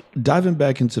 So diving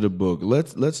back into the book,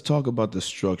 let's talk about the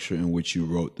structure in which you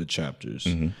wrote the chapters.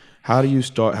 How did you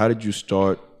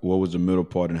start? What was the middle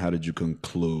part, and how did you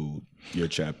conclude your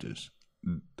chapters?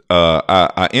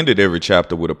 I ended every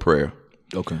chapter with a prayer.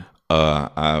 Okay.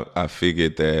 I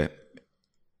figured that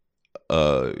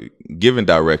giving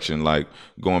direction, like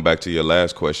going back to your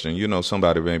last question,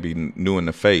 somebody may be new in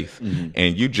the faith,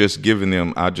 and you just giving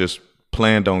them, I just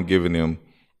planned on giving them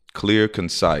clear,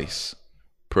 concise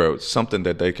prayer, something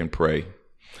that they can pray,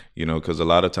 because a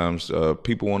lot of times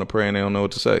people want to pray and they don't know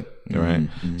what to say, right?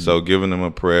 So giving them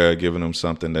a prayer, giving them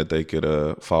something that they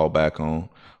could fall back on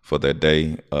for that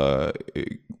day.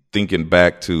 Thinking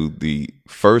back to the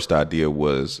first idea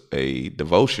was a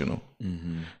devotional.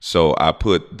 So I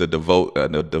put the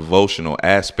devotional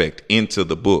aspect into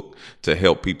the book to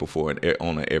help people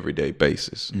on an everyday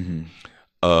basis.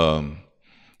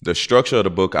 The structure of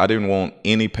the book, I didn't want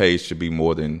any page to be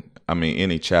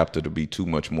any chapter to be too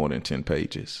much more than 10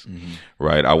 pages,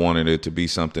 right? I wanted it to be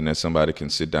something that somebody can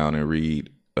sit down and read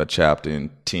a chapter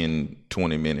in 10,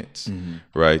 20 minutes,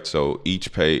 right? So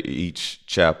each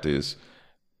chapter is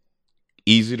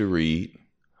easy to read,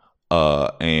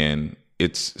 and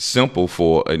it's simple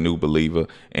for a new believer,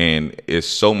 and it's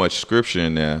so much scripture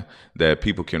in there that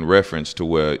people can reference to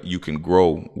where you can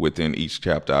grow within each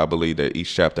chapter. I believe that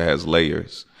each chapter has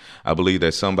layers. I believe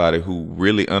that somebody who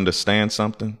really understands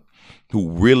something, who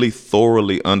really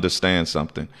thoroughly understands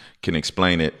something, can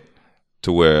explain it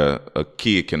to where a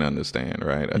kid can understand,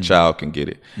 right? A child can get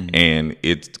it. And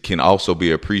it can also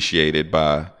be appreciated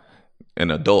by an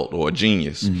adult or a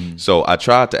genius. So I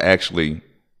tried to actually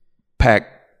pack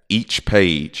each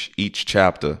page, each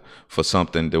chapter, for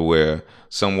something to where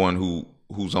someone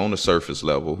who's on the surface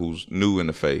level, who's new in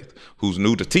the faith, who's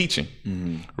new to teaching,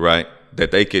 right,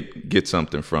 that they could get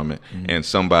something from it. And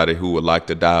somebody who would like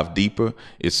to dive deeper,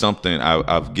 is something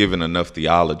I've given enough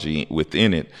theology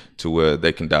within it to where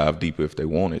they can dive deeper if they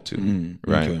wanted to,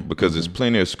 right? Okay. Because there's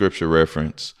plenty of scripture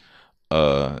reference.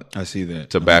 I see that.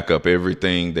 To back up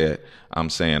everything that I'm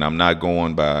saying. I'm not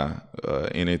going by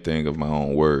anything of my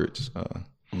own words.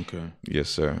 Okay. Yes,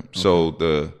 sir. Okay.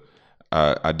 So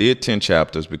I did 10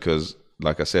 chapters because,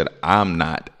 like I said, I'm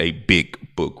not a big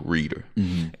book reader.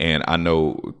 And I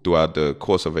know throughout the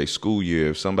course of a school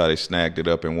year, if somebody snagged it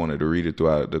up and wanted to read it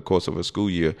throughout the course of a school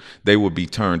year, they would be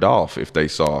turned off if they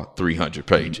saw 300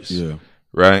 pages. Yeah.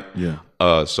 Right? Yeah.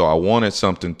 So I wanted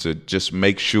something to just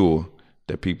make sure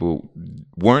that people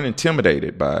weren't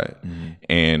intimidated by it,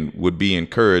 and would be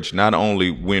encouraged not only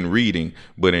when reading,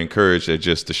 but encouraged at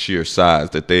just the sheer size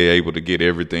that they're able to get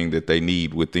everything that they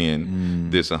need within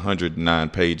this 109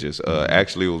 pages.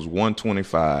 Actually, it was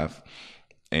 125,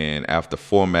 and after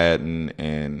formatting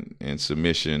and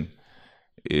submission,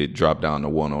 it dropped down to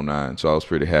 109. So I was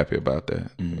pretty happy about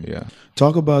that. Yeah.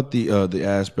 Talk about the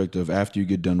aspect of after you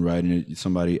get done writing it,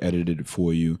 somebody edited it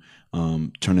for you,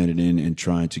 turning it in and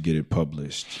trying to get it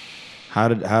published. How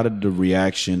did the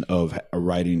reaction of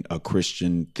writing a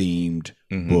Christian themed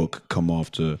book come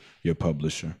off to your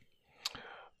publisher?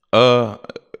 I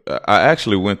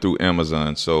actually went through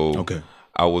Amazon. So okay.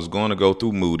 I was going to go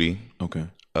through Moody. Okay.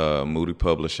 Moody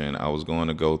Publishing. I was going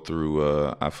to go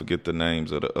through, I forget the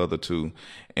names of the other two.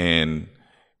 And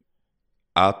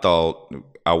I thought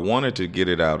I wanted to get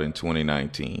it out in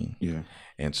 2019. Yeah.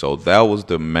 And so that was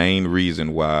the main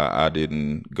reason why I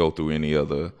didn't go through any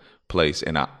other place.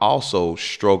 And I also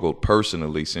struggled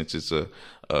personally, since it's a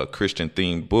Christian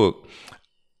themed book,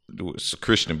 it's a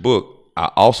Christian book.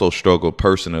 I also struggled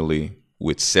personally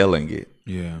with selling it.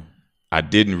 Yeah. I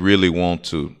didn't really want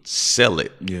to sell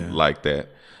it like that.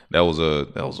 That was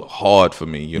a hard for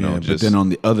me, you know. But then on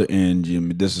the other end,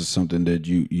 this is something that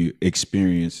you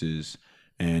experiences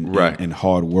and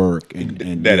hard work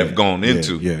and that have gone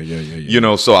into. Yeah. You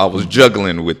know, so I was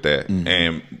juggling with that.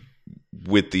 And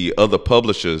with the other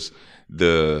publishers,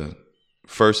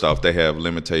 first off, they have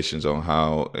limitations on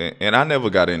how, and I never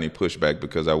got any pushback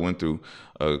because I went through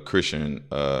a Christian,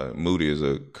 Moody is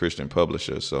a Christian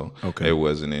publisher, so there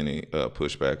wasn't any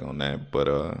pushback on that. But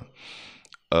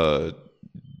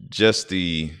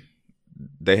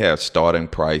they have starting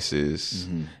prices,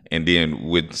 and then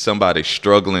with somebody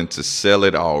struggling to sell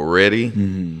it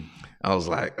already, I was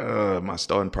like, my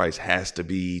starting price has to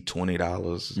be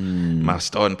 $20. My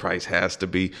starting price has to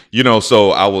be, you know,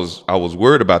 so I was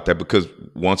worried about that, because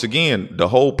once again, the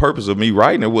whole purpose of me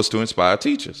writing it was to inspire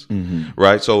teachers,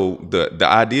 right? So the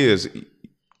idea is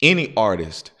any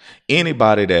artist,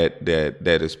 anybody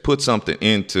that has put something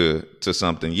into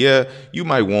something, you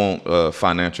might want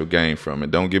financial gain from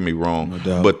it. Don't get me wrong,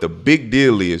 but the big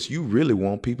deal is you really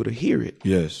want people to hear it.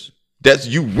 Yes.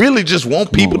 You really just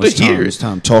want people to hear it. It's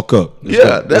time. Talk up.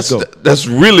 That's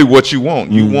really what you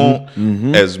want. You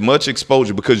want as much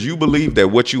exposure, because you believe that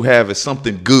what you have is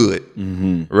something good,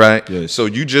 right? Yes. So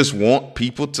you just want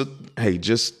people to, hey,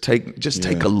 just take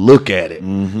a look at it.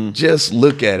 Just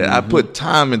look at it. I put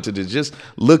time into this. Just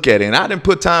look at it, and I didn't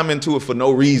put time into it for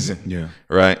no reason. Yeah.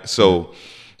 Right. So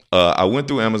I went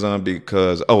through Amazon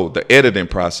because the editing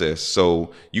process.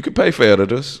 So you could pay for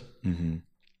editors.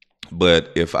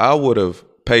 But if I would have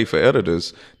paid for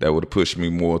editors, that would have pushed me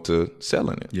more to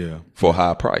selling it for a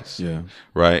high price. Yeah.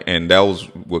 Right. And that was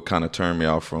what kind of turned me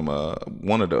off from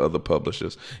one of the other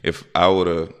publishers. If I would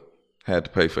have had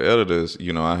to pay for editors,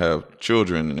 you know, I have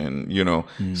children, and, you know,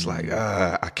 it's like,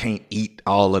 I can't eat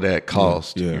all of that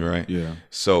cost. Right. Yeah.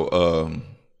 So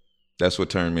that's what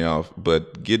turned me off.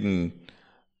 But getting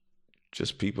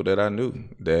just people that I knew,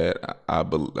 that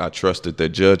I trusted their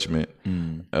judgment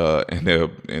and their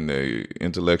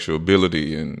intellectual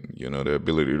ability, and, you know, their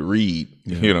ability to read,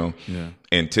 you know,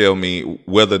 and tell me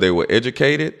whether they were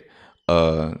educated,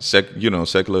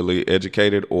 secularly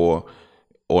educated or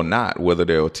not, whether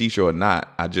they're a teacher or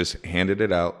not. I just handed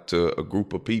it out to a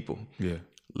group of people. Yeah,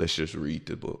 let's just read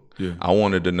the book. Yeah, I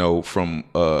wanted to know from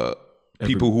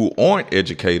people who aren't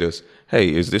educators,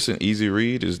 hey, is this an easy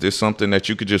read? Is this something that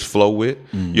you could just flow with?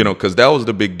 You know, because that was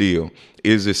the big deal.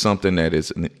 Is it something that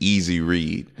is an easy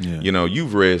read? You know,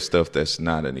 you've read stuff that's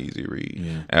not an easy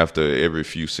read. After every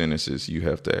few sentences, you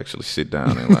have to actually sit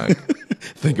down and like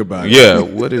think about it. Yeah,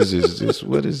 what is this?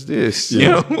 What is this? You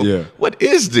know, what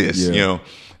is this? You know,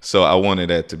 so I wanted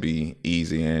that to be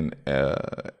easy, and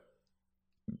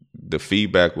the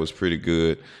feedback was pretty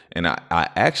good, and I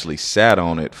actually sat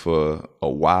on it for a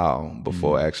while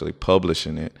before actually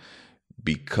publishing it,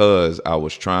 because I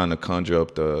was trying to conjure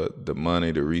up the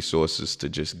money, the resources to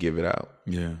just give it out.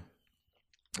 Yeah.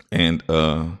 And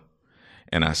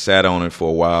I sat on it for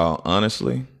a while,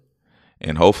 honestly,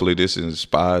 and hopefully this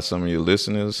inspires some of your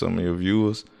listeners, some of your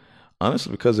viewers,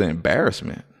 honestly, because of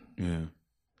embarrassment. Yeah.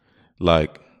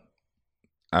 Like,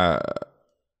 I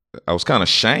was kind of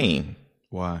shamed.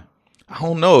 Why? I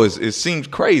don't know. It seems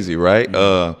crazy, right?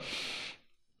 I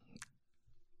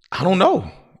don't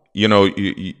know. You know,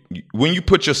 you when you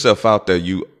put yourself out there,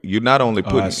 you're not only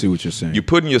putting. I see what you're saying. You're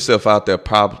putting yourself out there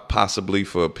possibly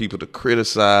for people to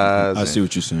criticize. I see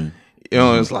what you're saying. You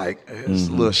know, it's like it's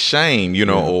a little shame, you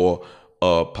know,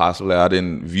 or possibly I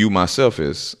didn't view myself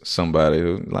as somebody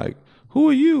who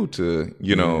are you to,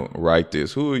 write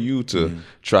this? Who are you to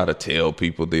try to tell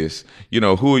people this?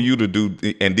 Who are you to do?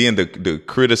 And then the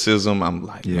criticism, I'm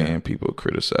like, man, people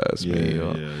criticize me.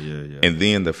 And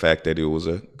then the fact that it was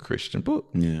a Christian book.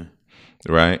 Yeah.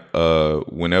 Right?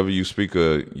 Whenever you speak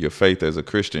of your faith as a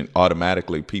Christian,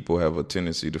 automatically people have a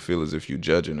tendency to feel as if you're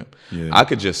judging them. Yeah. I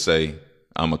could just say,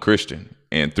 I'm a Christian.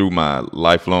 And through my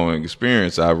lifelong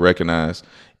experience, I recognize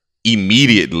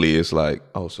immediately it's like,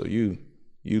 oh, so you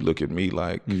look at me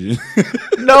like,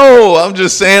 no, I'm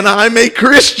just saying I'm a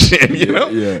Christian,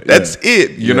 That's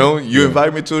it, You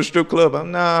invite me to a strip club, I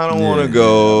don't want to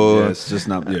go. It's just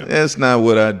not, That's not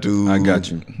what I do. I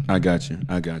got you.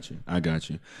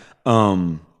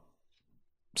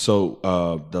 So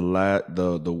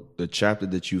the chapter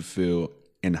that you feel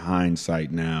in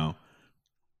hindsight now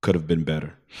could have been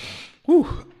better.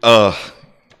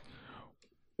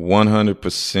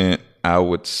 100%, I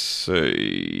would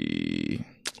say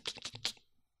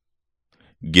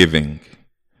giving.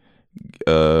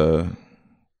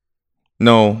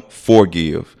 No,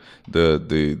 forgive.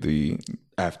 The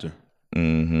after.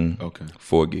 Mm-hmm. Okay.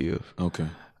 Forgive. Okay.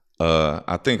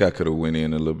 I think I could have went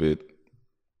in a little bit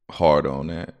hard on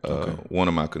that. One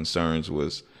of my concerns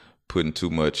was putting too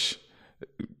much,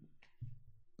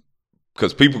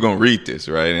 because people gonna read this,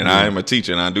 right? And I am a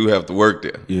teacher, and I do have to work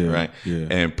there, right? Yeah.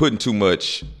 And putting too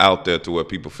much out there to where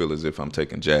people feel as if I'm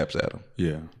taking jabs at them.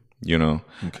 Yeah. Okay.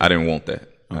 I didn't want that.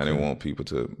 Okay. I didn't want people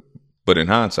to. But in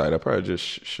hindsight, I probably just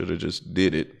should have just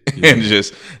did it and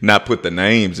just not put the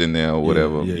names in there or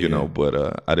whatever,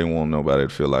 But I didn't want nobody to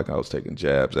feel like I was taking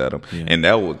jabs at them. Yeah. And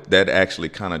that actually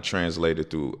kind of translated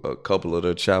through a couple of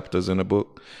the chapters in the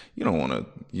book. You don't want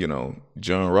to,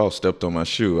 John Ross stepped on my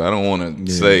shoe. I don't want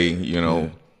to say,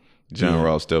 John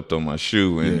Ross stepped on my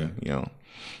shoe and,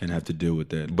 and have to deal with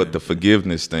that. But the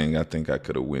forgiveness thing, I think I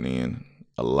could have went in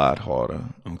a lot harder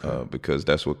because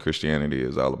that's what Christianity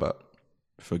is all about.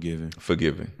 Forgiving.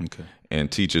 Okay.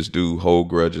 And teachers do hold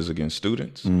grudges against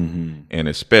students, and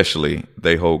especially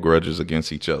they hold grudges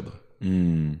against each other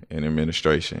in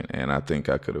administration. And I think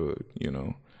I could have,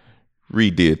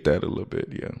 redid that a little bit.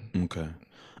 Yeah. Okay.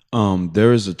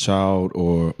 There is a child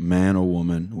or man or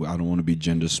woman, I don't want to be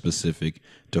gender specific,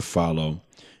 to follow.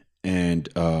 And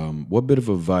what bit of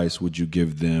advice would you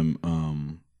give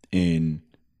them in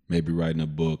maybe writing a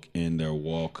book, in their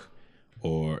walk,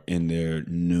 or in their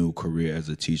new career as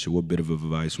a teacher? What bit of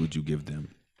advice would you give them?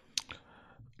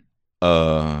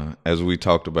 As we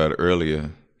talked about earlier,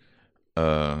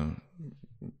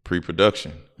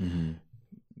 pre-production.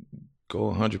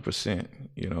 Go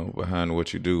 100%, behind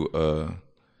what you do.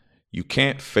 You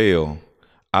can't fail.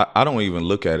 I don't even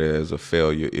look at it as a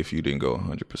failure if you didn't go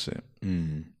 100%.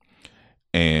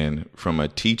 And from a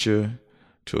teacher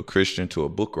to a Christian to a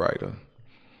book writer,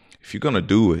 if you're going to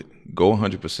do it, go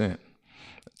 100%.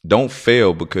 Don't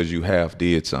fail because you half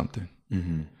did something.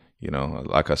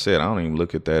 Like I said, I don't even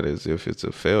look at that as if it's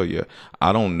a failure.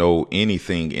 I don't know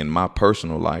anything in my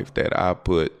personal life that I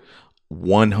put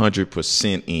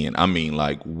 100% in. I mean,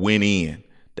 like went in,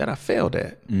 that I failed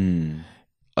at. And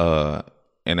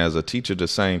as a teacher, the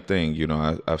same thing.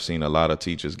 I've seen a lot of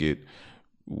teachers get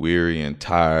weary and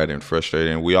tired and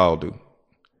frustrated, and we all do.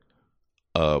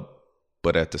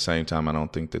 But at the same time, I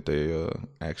don't think that they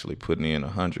actually putting in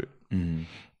 100.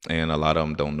 And a lot of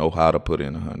them don't know how to put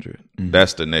in 100.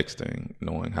 That's the next thing,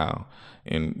 knowing how.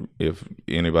 And if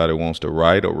anybody wants to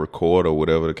write or record or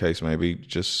whatever the case may be,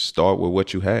 just start with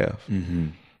what you have.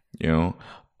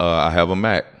 I have a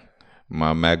Mac.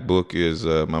 My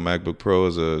MacBook Pro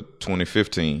is a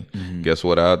 2015. Guess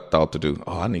what I thought to do?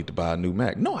 Oh, I need to buy a new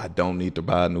Mac. No, I don't need to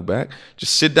buy a new Mac.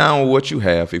 Just sit down with what you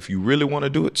have. If you really want to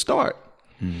do it, start.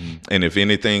 And if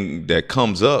anything that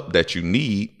comes up that you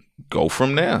need, go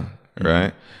from there.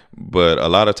 Right. But a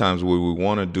lot of times when we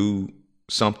want to do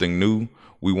something new,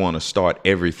 we want to start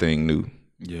everything new.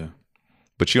 Yeah.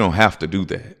 But you don't have to do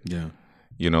that. Yeah.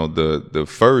 The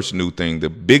first new thing, the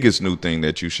biggest new thing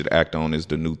that you should act on is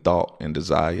the new thought and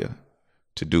desire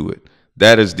to do it.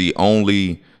 That is the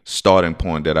only starting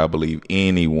point that I believe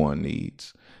anyone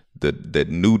needs. That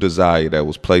new desire that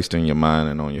was placed in your mind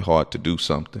and on your heart to do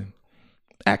something.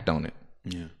 Act on it.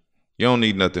 Yeah. You don't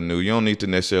need nothing new. You don't need to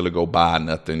necessarily go buy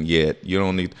nothing yet. You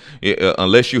don't need,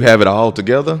 unless you have it all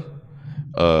together,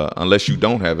 unless you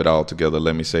don't have it all together,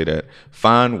 let me say that.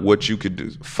 Find what you could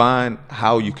do. Find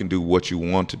how you can do what you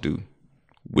want to do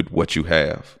with what you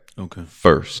have. Okay.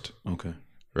 First. Okay.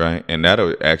 Right? And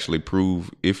that'll actually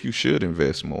prove if you should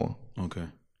invest more. Okay.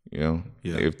 Yeah.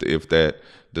 If that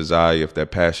desire, if that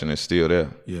passion is still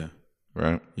there. Yeah.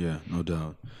 Right? Yeah, no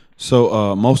doubt.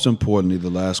 So most importantly,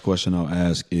 the last question I'll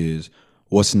ask is,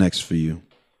 what's next for you?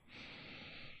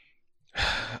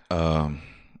 A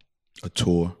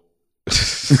tour.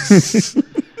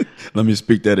 Let me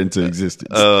speak that into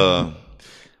existence.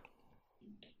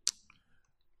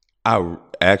 I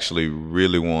actually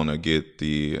really want to get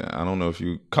I don't know if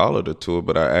you call it a tour,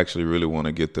 but I actually really want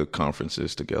to get the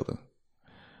conferences together.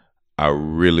 I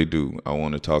really do. I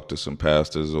want to talk to some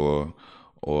pastors or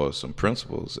some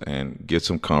principals and get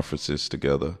some conferences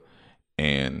together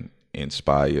and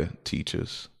inspire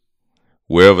teachers.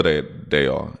 Wherever they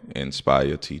are,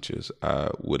 inspire teachers. I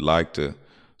would like to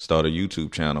start a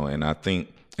YouTube channel, and I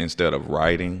think instead of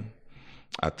writing,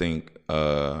 I think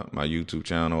my YouTube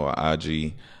channel or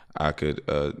IG, I could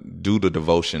do the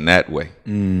devotion that way.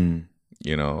 You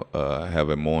know, have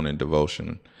a morning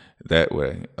devotion that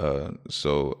way.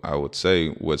 So I would say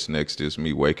what's next is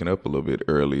me waking up a little bit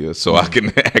earlier so I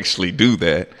can actually do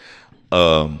that.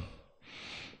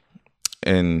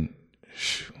 And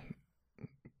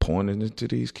pointing into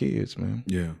these kids, man.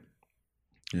 Yeah.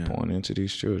 Pointing into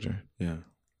these children. Yeah.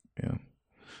 Yeah.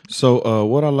 So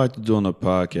what I like to do on the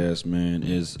podcast, man,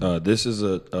 is this is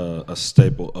a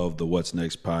staple of the What's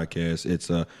Next podcast. It's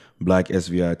a black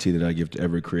SVIT that I give to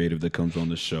every creative that comes on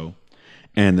the show.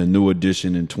 And the new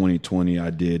edition in 2020 I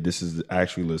did, this is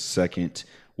actually the second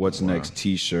What's Next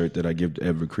t-shirt that I give to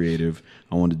every creative.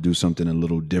 I wanted to do something a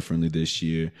little differently this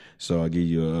year. So I give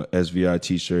you a SVI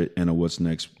t-shirt and a What's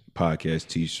Next podcast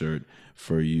t-shirt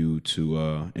for you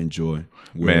to enjoy.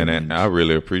 Man, and I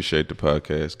really appreciate the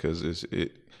podcast because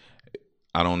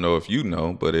I don't know if you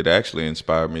know, but it actually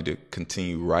inspired me to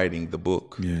continue writing the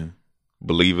book. Yeah.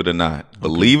 Believe it or not. Okay.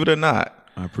 Believe it or not.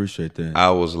 I appreciate that.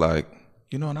 I was like,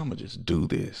 you know what, I'm going to just do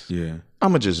this. Yeah.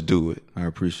 I'm going to just do it. I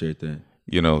appreciate that.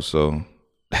 You know, so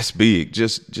that's big.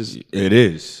 Just It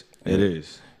is. It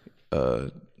is.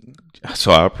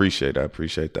 So I appreciate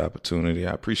the opportunity.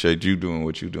 I appreciate you doing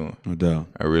what you're doing. No doubt.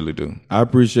 I really do. I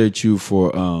appreciate you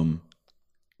for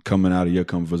coming out of your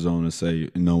comfort zone and say,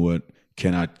 you know what,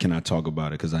 can I talk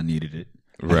about it, because I needed it.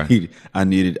 Right. I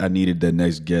needed that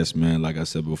next guest, man, like I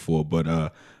said before. But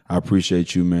I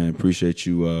appreciate you, man. Appreciate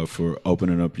you for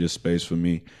opening up your space for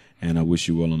me, and I wish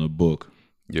you well on the book.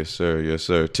 Yes, sir. Yes,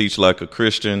 sir. Teach Like a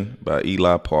Christian by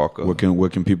Eli Parker. Where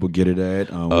can people get it at?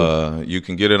 You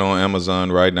can get it on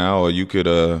Amazon right now, or you could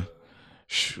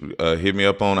hit me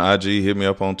up on IG, hit me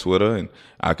up on Twitter, and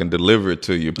I can deliver it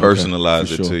to you,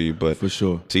 personalize it to you. But for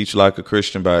sure, Teach Like a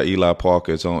Christian by Eli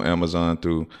Parker. It's on Amazon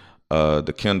through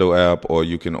the Kindle app, or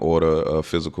you can order a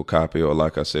physical copy, or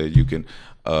like I said, you can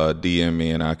DM me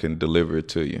and I can deliver it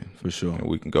to you. For sure. And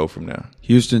we can go from there.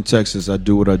 Houston, Texas, I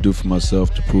do what I do for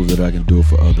myself to prove that I can do it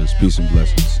for others. Peace and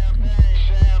blessings.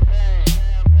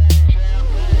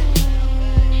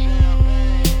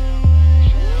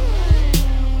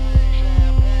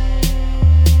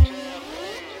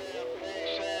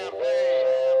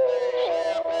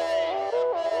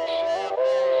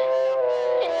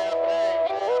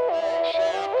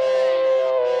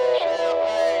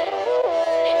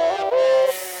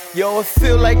 Yo, it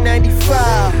feel like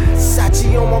 95,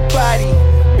 Sachi on my body,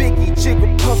 Biggie,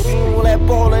 Jigga, Puffy, all that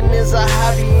ballin' is a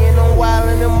hobby, and I'm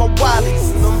wildin' in my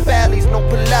wallies, them valleys, no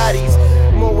Pilates,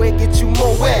 more way get you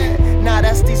more wet, now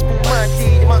that's the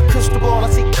Spumante, my crystal ball, I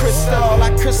see crystal,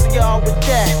 I crystal y'all with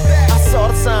that, I saw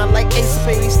the sign like Ace of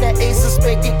Spades, that Ace of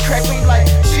Spades get cracked me like,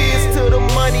 cheers to the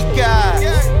money guys,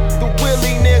 the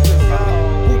Willie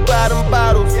niggas, who buy them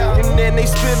bottles, and then they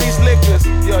spill these liquors,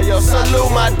 yo,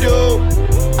 salute my dude.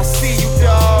 I see you,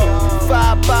 dawg.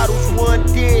 5 bottles,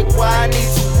 1 dick. Why I need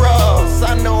 2 bras?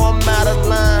 I know I'm out of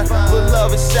line, but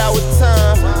love is shower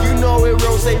time. You know it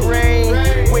rose rain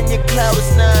when your cloud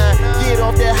is 9. Get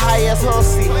off that high ass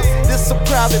hussy. This a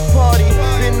private party.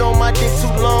 Been on my dick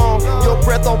too long. Your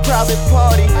breath on private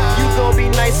party. You gon' be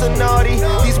nice and naughty.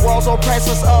 These walls on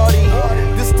priceless Audi.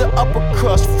 This the upper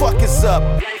crust. Fuck is up.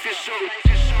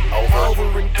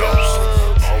 Over and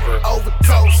done.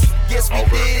 Overdose. Yes, we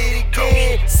did it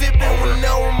again. Sippin' with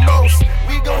no remorse.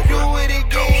 We gon' do it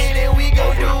again, and we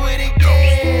gon' do it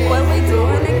again. What we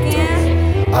doing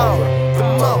again?